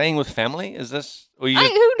 Are you staying with family? Is this? Or you I,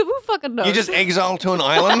 just, who fucking knows? you just exiled to an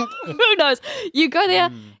island? Who knows? You go there,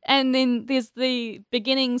 and then there's the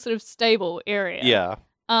beginning sort of stable area. Yeah.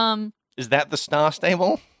 Is that the Star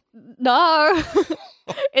Stable? No,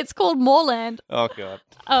 it's called Moorland. Oh god.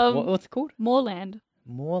 What's it called? Moorland.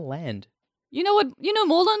 More land. You know what? You know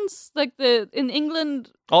Moorlands, like in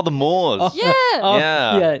England. Oh, the Moors. Oh. Yeah. Oh,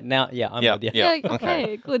 Yeah. yeah. Now, yeah, I'm Yeah, with you. yeah. Okay.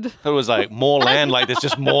 okay. Good. It was like more land. Like there's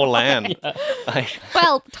just more land. Like,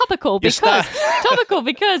 Well, topical You because start- topical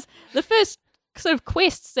because the first sort of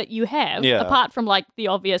quests that you have, Yeah. apart from like the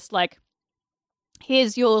obvious like,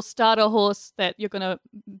 here's your starter horse that you're gonna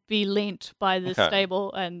be lent by the Okay.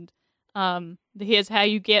 stable, and here's how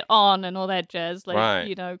you get on and all that jazz. Like Right.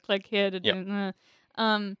 you know, click here to Yep. do.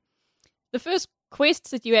 The first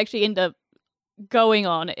quests that you actually end up going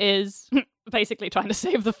on is basically trying to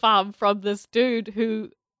save the farm from this dude who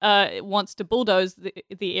wants to bulldoze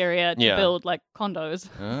the area to Yeah. build like condos,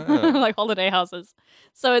 ah. like holiday houses.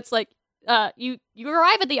 So it's like you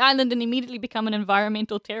arrive at the island and immediately become an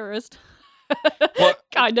environmental terrorist. What-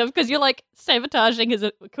 Kind of, because you're like sabotaging his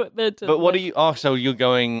equipment. And, But what like, are you? Oh, so you're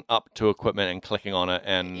going up to equipment and clicking on it,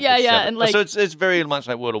 and Yeah, it's yeah, separate- and, like- so it's very much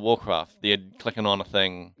like World of Warcraft. You're clicking on a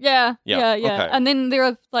thing. Yeah, Yeah, yeah. okay. And then there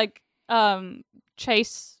are like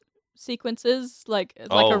chase sequences, like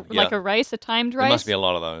Oh, like yeah. a race, a timed There race. must be a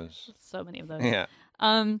lot of those. So many of those. Yeah.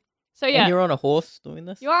 So yeah, And you're on a horse doing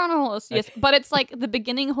this? you are on a horse, yes, but it's like the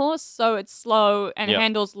beginning horse, so it's slow and Yep.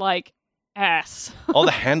 handles like ass. Oh,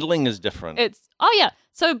 the handling is different. It's yeah.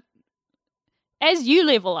 So as you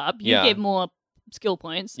level up, you Yeah. get more skill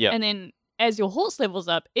points, Yep. and then as your horse levels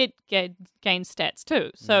up, it gains stats too.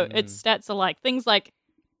 So its stats are like things like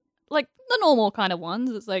the normal kind of ones.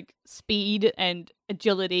 It's like speed and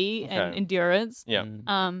agility and Okay. endurance. yeah.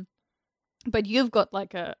 But you've got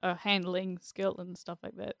like a handling skill and stuff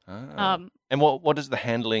like that. Ah. And what does the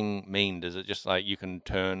handling mean? Does it just like you can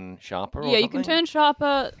turn sharper? Or Yeah, you can something? turn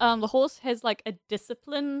sharper. The horse has like a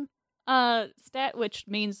discipline stat, which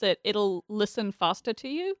means that it'll listen faster to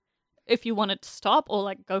you if you want it to stop or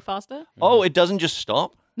like go faster. Oh, it doesn't just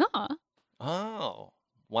stop. No, Oh,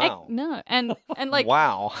 wow. no, and like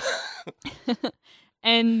wow.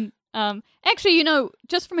 and actually, you know,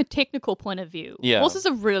 just from a technical point of view, Yeah. horses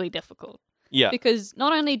are really difficult Yeah. because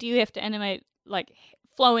not only do you have to animate like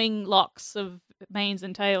flowing locks of manes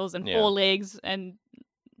and tails and Yeah. forelegs and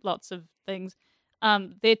lots of things,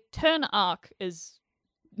 their turn arc is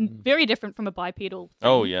very different from a bipedal. Thing.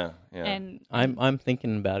 Oh yeah. Yeah. And I'm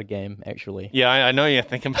thinking about a game actually. yeah, I know you're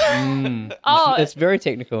thinking. Oh, It's very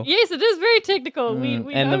technical. yes, it is very technical. We And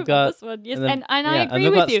know they've got- this one. Yes, and then- and I yeah, agree and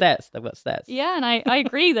they've with got you. stats. They've got stats. Yeah, and I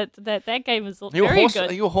agree that game is You a very horse?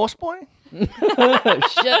 good. Are you a horse boy?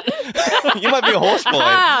 Shit. You might be a horse boy.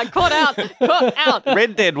 Ah, caught out.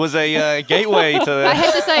 Red Dead was a gateway to. I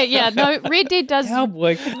had to say, yeah, no, Red Dead does.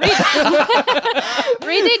 Cowboy.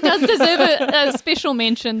 Red Dead does deserve a special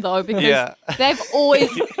mention though, because Yeah. they've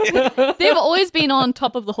always been on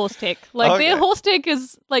top of the horse tech. Like their Okay. horse tech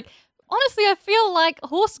is like, honestly, I feel like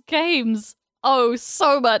horse games owe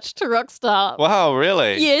so much to Rockstar. Wow,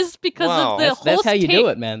 really? Yes, because Wow. of the That's horse how you tech. do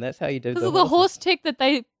it, man. That's how you do Because the of the horses. horse tech that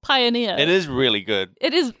they pioneered. It is really good.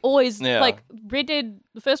 It is always Yeah. like Red Dead.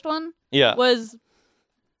 The first one Yeah. was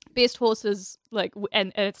best horses like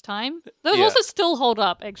and at its time. Those Yeah. horses still hold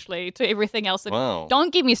up actually to everything else. That, Wow.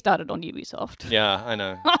 Don't get me started on Ubisoft. Yeah, I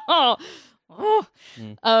know.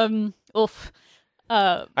 Oof.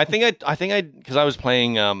 I think I because I was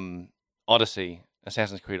playing Odyssey,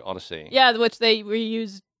 Assassin's Creed Odyssey. Yeah, which they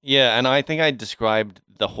reused. Yeah, and I think I described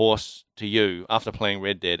the horse to you after playing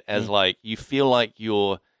Red Dead as like you feel like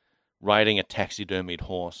you're riding a taxidermied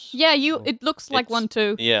horse. Yeah, it looks like It's- one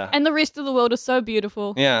too. Yeah. And the rest of the world is so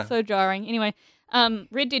beautiful. Yeah. So jarring. Anyway,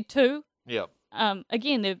 Red Dead 2, Yeah.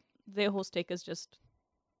 again their horse tech is just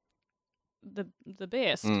the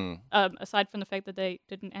best. Mm. Aside from the fact that they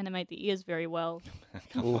didn't animate the ears very well.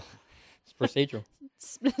 Ooh. It's procedural.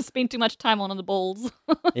 spend too much time on the balls.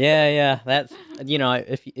 Yeah. That's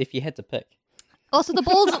if you had to pick. Also, the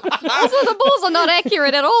balls are not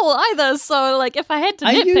accurate at all either. So, like, if I had to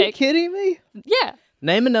Are you nitpick, kidding me? yeah,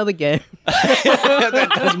 Name another game. That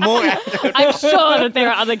does more accurate. I'm sure that there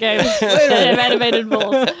are other games that have animated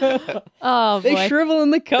balls. Oh They boy! shrivel in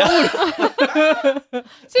the cold.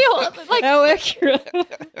 See, like, How accurate?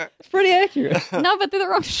 It's pretty accurate. no, but they're the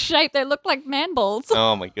wrong shape. They look like man balls.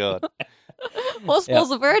 Oh my god. Horse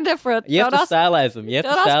balls are very different. You have Don't to ask, stylize them. You have to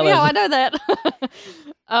don't ask me stylize how I them.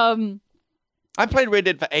 know that. I played Red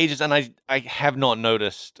Dead for ages, and I have not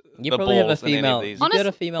noticed You the probably have a balls in any female. of these. You got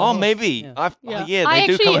a female. Oh, horse. maybe. Yeah. They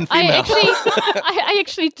do come in female. I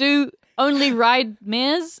actually do only ride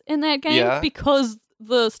mares in that game Yeah. because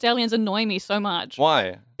the stallions annoy me so much.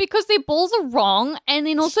 Why? Because their balls are wrong, and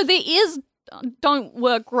then also their ears don't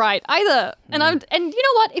work right either. And Hmm. and you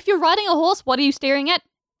know what? If you're riding a horse, what are you staring at?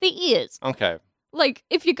 The ears. Okay. Like,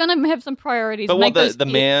 if you're gonna have some priorities, But make what, those the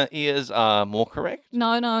mare ears are more correct?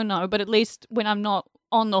 No. But at least when I'm not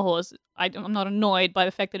on the horse, I'm not annoyed by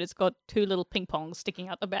the fact that it's got two little ping pongs sticking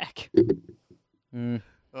out the back. Mm,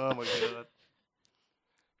 Oh my god.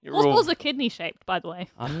 Horse balls are kidney shaped, by the way.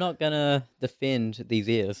 I'm not gonna defend these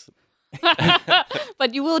ears.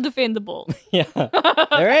 But you will defend the ball. Yeah,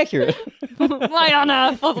 they're accurate. Why on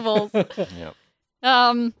earth for the balls?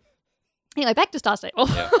 Yeah. Anyway, back to Star Stable.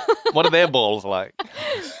 Yeah. What are their balls like?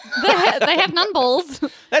 they have none balls.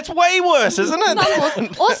 That's way worse, isn't it? None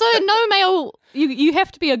balls. Also, no male. You have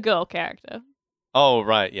to be a girl character. Oh,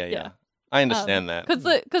 right. Yeah. Yeah. I understand that.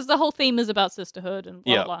 Because the whole theme is about sisterhood and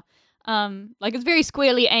blah Yeah. blah. Like, it's very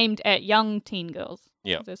squarely aimed at young teen girls.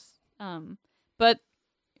 Yeah. But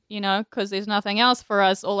because there's nothing else for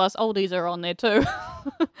us, all us oldies are on there too.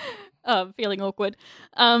 Feeling awkward.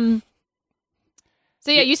 So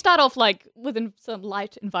yeah, you start off like with some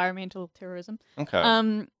light environmental terrorism. Okay.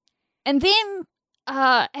 And then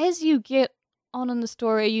as you get on in the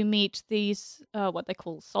story, you meet these what they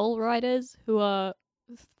call soul riders, who are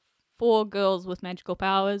 4 girls with magical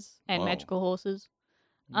powers and Whoa. magical horses,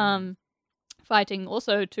 fighting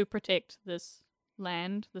also to protect this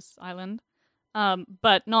land, this island,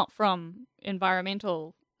 but not from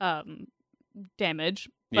environmental damage,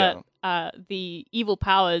 but the evil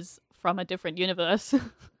powers from a different universe.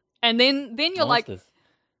 And then you're Monsters.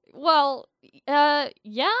 like, well, yeah.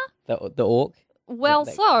 The orc. Well,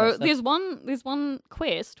 That- so that's there's one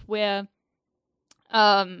quest where,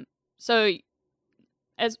 so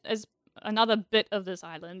as another bit of this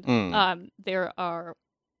island, there are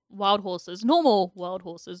wild horses, normal wild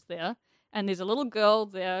horses there, and there's a little girl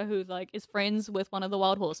there who like is friends with one of the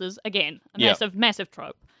wild horses. Again, a Yep. massive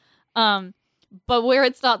trope. But where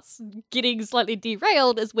it starts getting slightly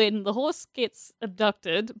derailed is when the horse gets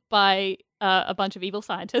abducted by a bunch of evil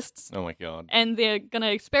scientists. Oh my god. And they're going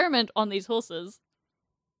to experiment on these horses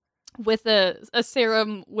with a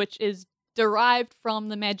serum which is derived from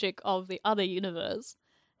the magic of the other universe.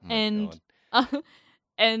 Oh my and God.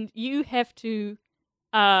 and you have to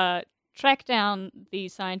track down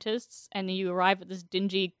these scientists, and then you arrive at this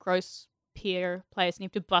dingy, gross pier place, and you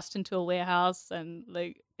have to bust into a warehouse, and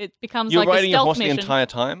like it becomes You're like a riding your stealth horse mission. the entire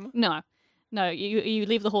time? No, you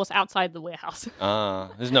leave the horse outside the warehouse.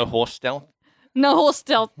 There's no horse stealth? No horse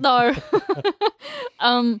stealth, no.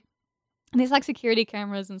 There's like security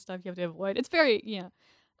cameras and stuff you have to avoid. It's very,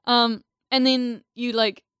 and then you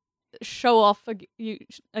like show off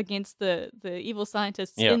against the evil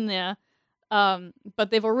scientists in there. But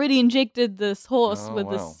they've already injected this horse with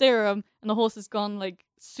wow. this serum, and the horse has gone like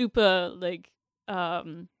super like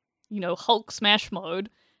Hulk smash mode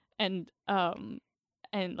and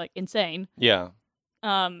like insane. Yeah.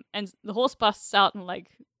 And the horse busts out and like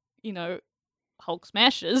Hulk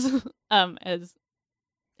smashes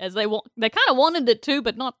as they kind of wanted it to,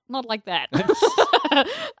 but not like that.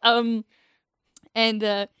 And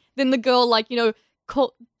then the girl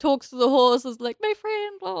talks to the horse, is like, my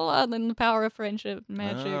friend, blah, blah, blah, and then the power of friendship and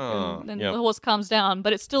magic, and then the horse calms down,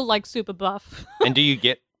 but it's still like super buff. And do you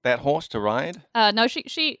get that horse to ride? No,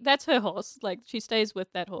 she that's her horse. Like, she stays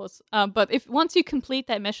with that horse. But once you complete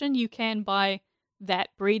that mission, you can buy that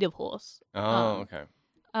breed of horse. Oh, okay.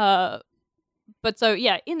 But so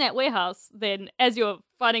yeah, in that warehouse, then as you're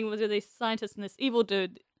fighting with these scientists and this evil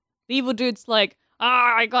dude, the evil dude's like,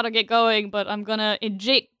 I gotta get going, but I'm gonna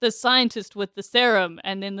inject the scientist with the serum,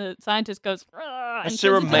 and then the scientist goes, A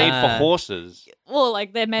serum made for horses. Well,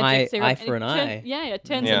 like their magic serum. Eye for an eye. It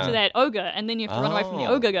turns Yeah. into that ogre, and then you have to run away from the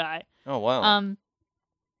Oh. ogre guy. Oh, wow.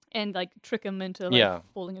 And like trick him into Yeah.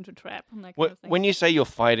 falling into a trap and that kind of thing. When you say you're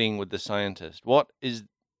fighting with the scientist, what?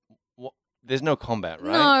 There's no combat,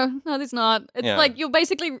 right? No, there's not. It's Yeah. like you're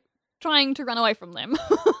basically trying to run away from them.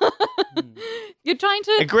 You're trying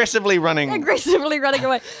to aggressively running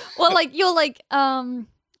away. Well, like you're like I'm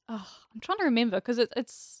trying to remember because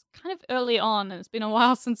it's kind of early on and it's been a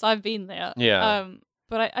while since I've been there. Yeah.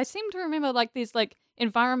 But I seem to remember like these like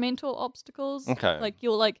environmental obstacles. Okay. Like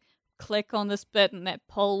you'll like click on this bit and that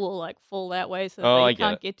pole will like fall that way so Oh, that I you get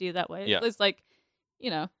can't it. get to you that way. Yeah. It's like, you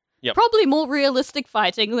know, Yep. probably more realistic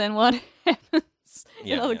fighting than what happens in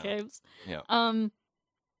Yeah, other yeah. games. Yeah.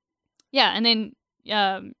 Yeah, and then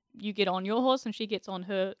you get on your horse and she gets on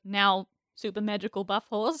her now super magical buff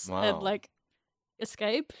horse Wow. and like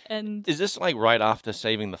escape. And Is this like right after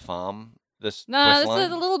saving the farm? This no, quest this line?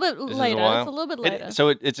 is a little bit This is a later. while? It's a little bit later. So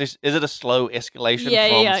is it a slow escalation Yeah,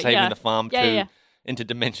 from yeah, saving yeah. the farm Yeah, to yeah.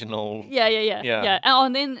 interdimensional? Yeah. Yeah. Oh,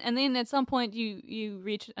 and then at some point you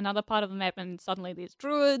reach another part of the map and suddenly there's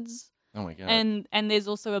druids Oh my god. and there's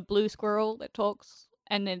also a blue squirrel that talks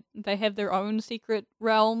and then they have their own secret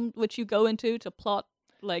realm which you go into to plot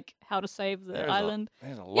like how to save the island.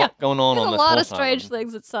 There's a lot going on There's on a this lot of horse strange island.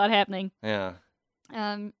 things that start happening. Yeah.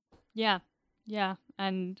 Yeah,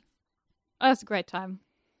 and oh, it's a great time.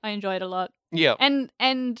 I enjoy it a lot. Yeah. And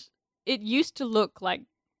it used to look like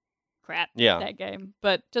crap, Yeah. that game,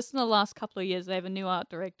 but just in the last couple of years they have a new art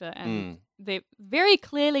director and Mm. they're very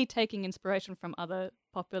clearly taking inspiration from other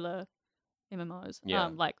popular MMOs. Yeah.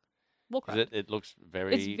 Like 'Cause Warcraft. it looks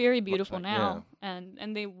very. It's very looks beautiful like- now,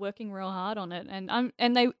 and they're working real hard on it,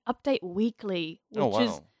 and they update weekly, which Oh wow.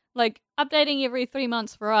 is like updating every 3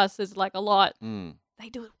 months for us is like a lot. Mm. They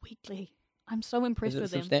do it weekly. I'm so impressed Is it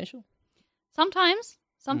with them. substantial?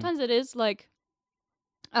 Sometimes it is like,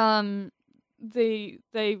 they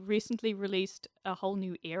recently released a whole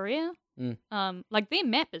new area. Like their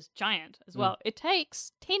map is giant as well. It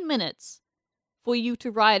takes 10 minutes for you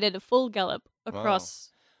to ride at a full gallop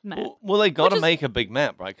across map. Well, they got to Which is- make a big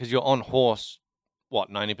map, right? Because you're on horse, what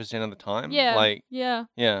 90% of the time? Yeah, Like yeah.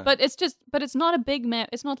 yeah. But it's not a big map.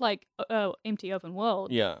 It's not like empty open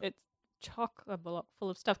world. Yeah. It's chock a block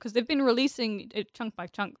full of stuff because they've been releasing it chunk by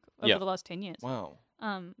chunk over Yeah. the last 10 years. Wow.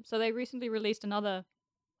 So they recently released another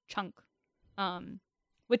chunk,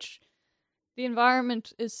 which the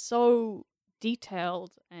environment is so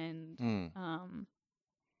detailed and Mm.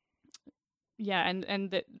 yeah,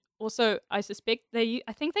 and that also I suspect I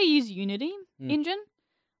think they use Unity engine,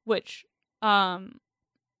 which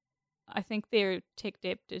I think their tech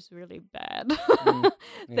debt is really bad.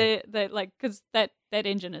 Yeah. They like because that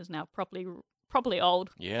engine is now properly old.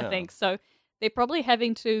 Yeah. I think so. They're probably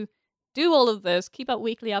having to do all of this, keep up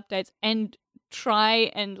weekly updates, and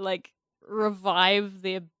try and like revive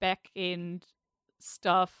their back end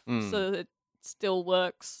stuff so that it still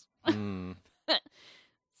works. Mm.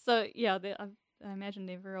 So yeah, I imagine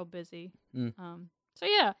they're real busy. Mm. So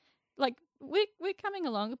yeah, like we're coming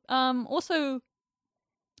along. Also,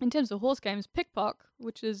 in terms of horse games, Pickpock,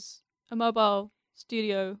 which is a mobile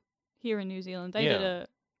studio here in New Zealand, they did a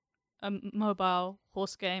mobile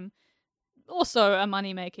horse game, also a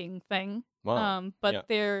money making thing. Wow. But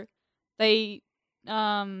they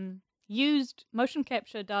used motion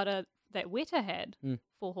capture data that Weta had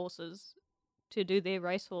for horses to do their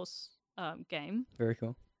racehorse game. Very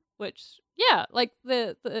cool. Which, yeah, like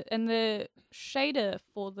the shader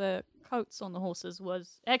for the coats on the horses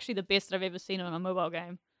was actually the best that I've ever seen on a mobile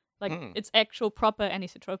game. Like it's actual proper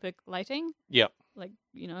anisotropic lighting. Yep. Like,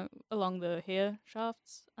 you know, along the hair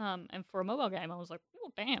shafts. And for a mobile game, I was like,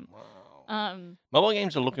 oh damn. Wow. Mobile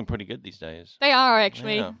games are looking pretty good these days. They are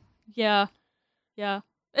actually. Yeah. Yeah.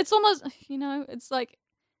 It's almost, you know, it's like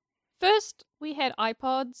first we had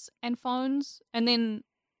iPods and phones, and then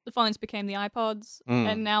the phones became the iPods,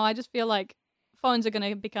 and now I just feel like phones are going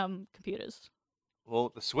to become computers.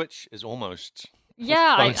 Well, the Switch is almost.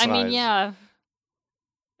 Yeah, phone I mean, size. yeah.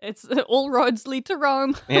 It's all roads lead to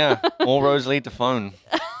Rome. Yeah, all roads lead to phone.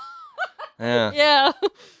 Yeah. Yeah.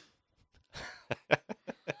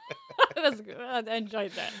 That's good. I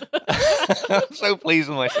enjoyed that. I'm so pleased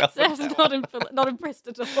with myself. Sam's not impressed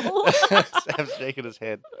at all. Sam's shaking his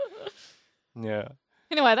head. Yeah.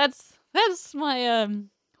 Anyway, that's my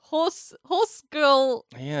horse girl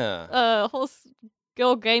Yeah. horse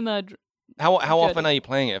girl gamer. How journey. often are you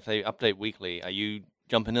playing it? If they update weekly, are you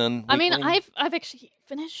jumping in? I mean, weekly? I've actually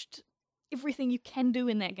finished everything you can do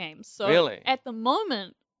in that game. So Really? at the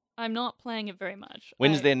moment, I'm not playing it very much.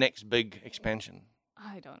 When's their next big expansion?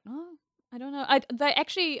 I don't know.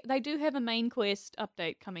 They do have a main quest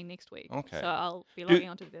update coming next week. Okay. So I'll be logging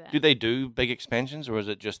on to do that. Do they do big expansions, or is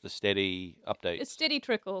it just the steady updates? It's steady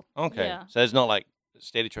trickle. Okay. Yeah. So it's not like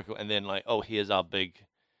steady trickle and then like, oh, here's our big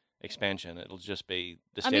expansion. It'll just be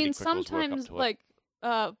the I steady mean, trickles work up sometimes to it. like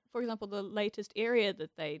for example, the latest area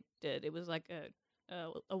that they did, it was like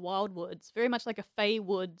a wild woods, very much like a Fey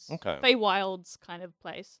Woods, Okay. Fey Wilds kind of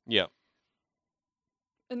place. Yeah.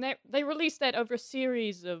 And they released that over a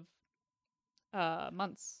series of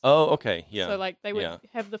months. Oh, okay. Yeah. So like they would Yeah.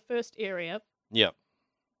 have the first area, Yeah.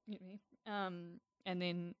 and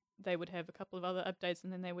then they would have a couple of other updates,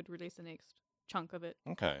 and then they would release the next chunk of it.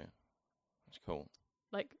 Okay. That's cool.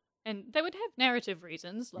 Like, and they would have narrative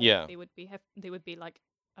reasons. Like Yeah. There would be like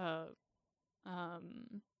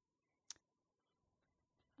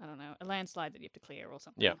I don't know, a landslide that you have to clear or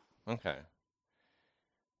something. Yeah. Okay.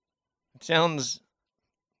 It sounds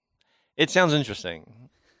interesting.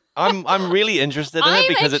 I'm really interested in it I'm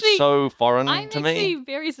because actually- it's so foreign I'm to actually me.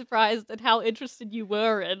 very surprised at how interested you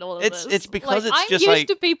were in all of It's- this. it's because Like, it's I'm just used like-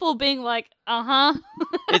 to people being like,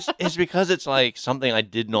 It's because it's like something I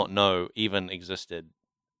did not know even existed,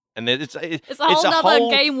 and it's it's a whole nother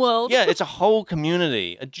game world. Yeah, it's a whole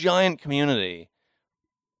community, a giant community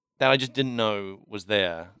that I just didn't know was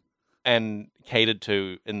there and catered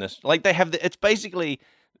to in this. Like they have, it's basically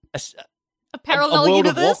a parallel a World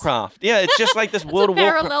universe. of Warcraft. Yeah, it's just like this It's World a of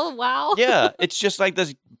Warcraft. parallel WoW. Yeah, it's just like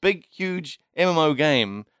this big, huge MMO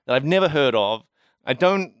game that I've never heard of. I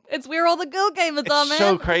don't. It's where all the girl gamers are, It's man.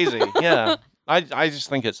 so crazy. Yeah, I just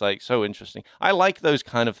think it's like so interesting. I like those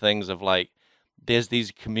kind of things of like there's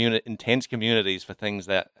these intense communities for things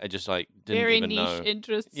that I just like didn't Very even niche know.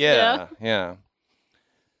 interests. Yeah.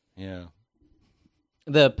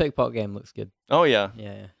 The pickpocket game looks good. Oh yeah.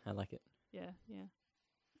 Yeah, I like it. Yeah.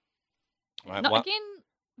 Right, Not, well- again,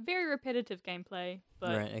 very repetitive gameplay,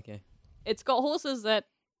 but Right, okay. it's got horses that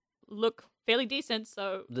look fairly decent.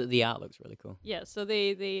 So The art looks really cool. yeah, so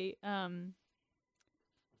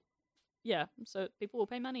so people will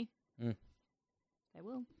pay money. Mm. They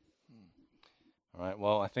will. All right.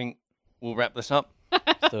 Well, I think we'll wrap this up.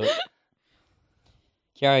 So,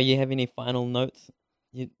 Kiara, you have any final notes?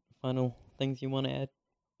 Final things you want to add?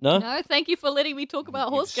 No? No, thank you for letting me talk about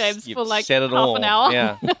horse games You've for like said half it all. an hour.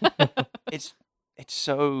 Yeah. It's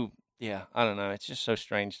so I don't know. It's just so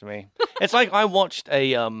strange to me. It's like I watched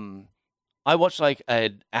like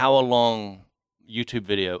an hour-long YouTube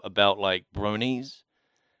video about like bronies.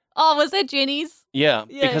 Oh, was that Jenny's? Yeah,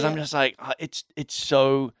 Yeah, because I'm yeah. just like it's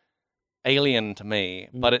so alien to me,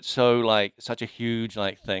 but it's so like such a huge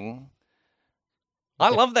like thing. I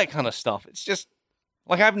Okay. love that kind of stuff. It's just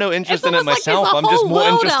like I have no interest It's in it almost like there's myself. a I'm just whole more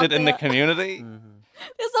world interested out in the there. community. Mhm.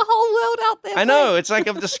 There's a whole world out there. I know. It's like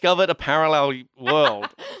I've discovered a parallel world.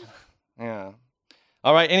 Blake. Yeah.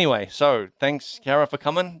 All right. Anyway, so thanks, Kara, for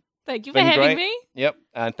coming. Thank you for Been having great. me. Yep.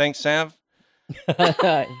 And thanks, Sav.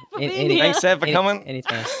 being here. Thanks, Sav, for coming.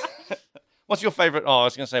 Anytime. What's your favorite? Oh, I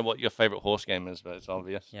was going to say what your favorite horse game is, but it's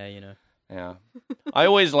obvious. Yeah, you know. Yeah. I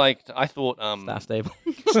always liked. I thought Star Stable.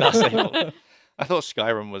 Star Stable. I thought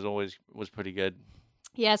Skyrim was pretty good.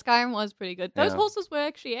 Yeah, Skyrim was pretty good. Those Yeah. horses were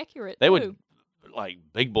actually accurate. They too. were like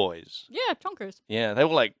big boys. Yeah, chonkers. Yeah, they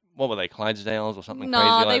were like what were they, Clydesdales or something No,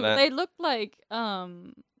 crazy they like that? they looked like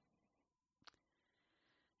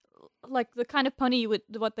the kind of pony you would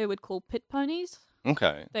what they would call pit ponies.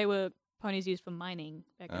 Okay. They were ponies used for mining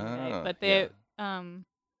back in the day, Ah, but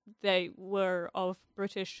they were of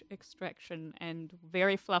British extraction and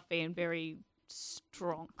very fluffy and very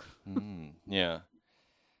strong. Yeah.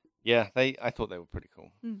 Yeah, I thought they were pretty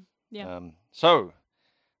cool. Yeah. So,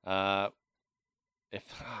 if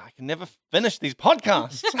I can never finish these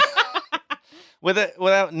podcasts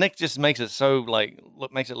without Nick just makes it so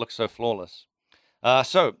makes it look so flawless.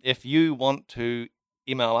 So if you want to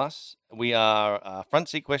email us, we are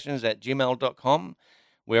frontseatquestions@gmail.com.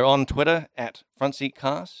 We're on Twitter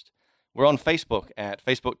 @frontseatcast. We're on Facebook at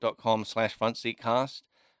facebook.com/frontseatcast.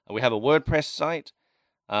 We have a WordPress site.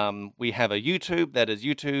 We have a YouTube that is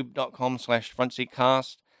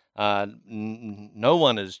youtube.com/frontseatcast. No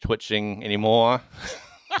one is twitching anymore.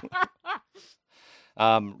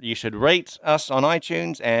 You should rate us on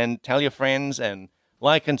iTunes and tell your friends and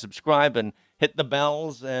like and subscribe and hit the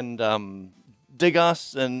bells and dig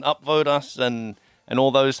us and upvote us and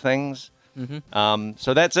all those things. Mm-hmm.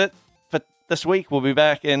 So that's it for this week. We'll be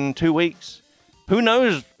back in 2 weeks. Who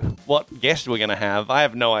knows what guest we're going to have? I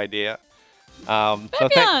have no idea.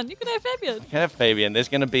 Fabian, you can have Fabian. Can have Fabian. There's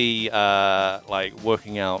going to be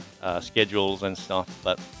working out schedules and stuff.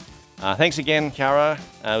 But thanks again, Kara.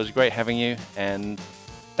 It was great having you. And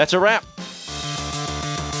that's a wrap.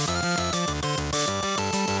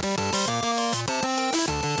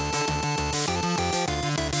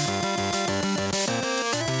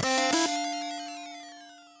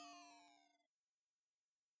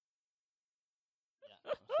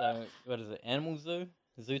 So, what is it? Animal Zoo?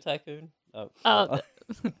 Zoo Tycoon? Oh, Oh,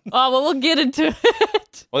 well, we'll get into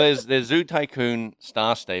it. Well, there's Zoo Tycoon,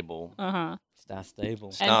 Star Stable. Uh-huh. Star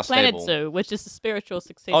Stable. Star and Planet Stable. Zoo, which is the spiritual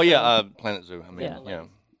successor. Oh yeah, Planet Zoo. I mean, Yeah. yeah.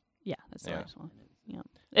 Yeah, that's the Yeah. right one. Yeah,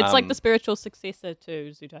 it's like the Um, spiritual successor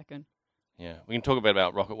to Zoo Tycoon. Yeah. We can talk a bit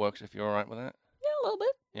about Rocket Works if you're all right with that. Yeah, a little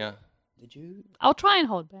bit. Yeah. I'll try and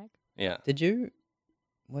hold back. Yeah.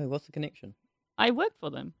 Wait, what's the connection? I work for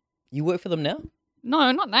them. You work for them now?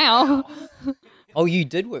 No, not now. Oh, you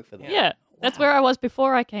did work for them? Yeah, that's where I was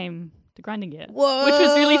before I came to Grinding Gear, What? which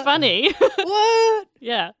was really funny. What?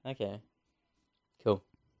 Yeah. Okay. Cool.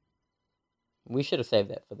 We should have saved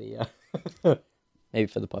that for the maybe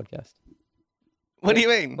for the podcast. What do you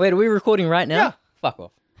mean? Wait, are we recording right now? Yeah. Fuck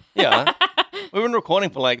off. Yeah. We've been recording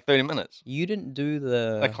for like 30 minutes. You didn't do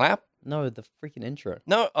the A clap? No, the freaking intro.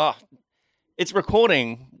 No. It's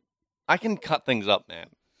recording. I can cut things up, man.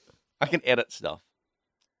 I can edit stuff.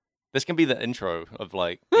 This can be the intro of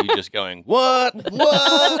like you just going, what?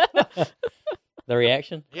 What? The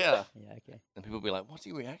reaction? Yeah. Yeah, okay. And people will be like, what's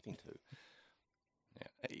he reacting to? Yeah.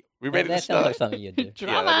 Hey, we That, ready to that start? sounds like something you'd do.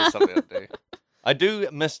 Yeah, that is something I do. I do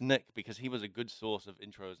miss Nick because he was a good source of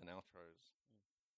intros and outros.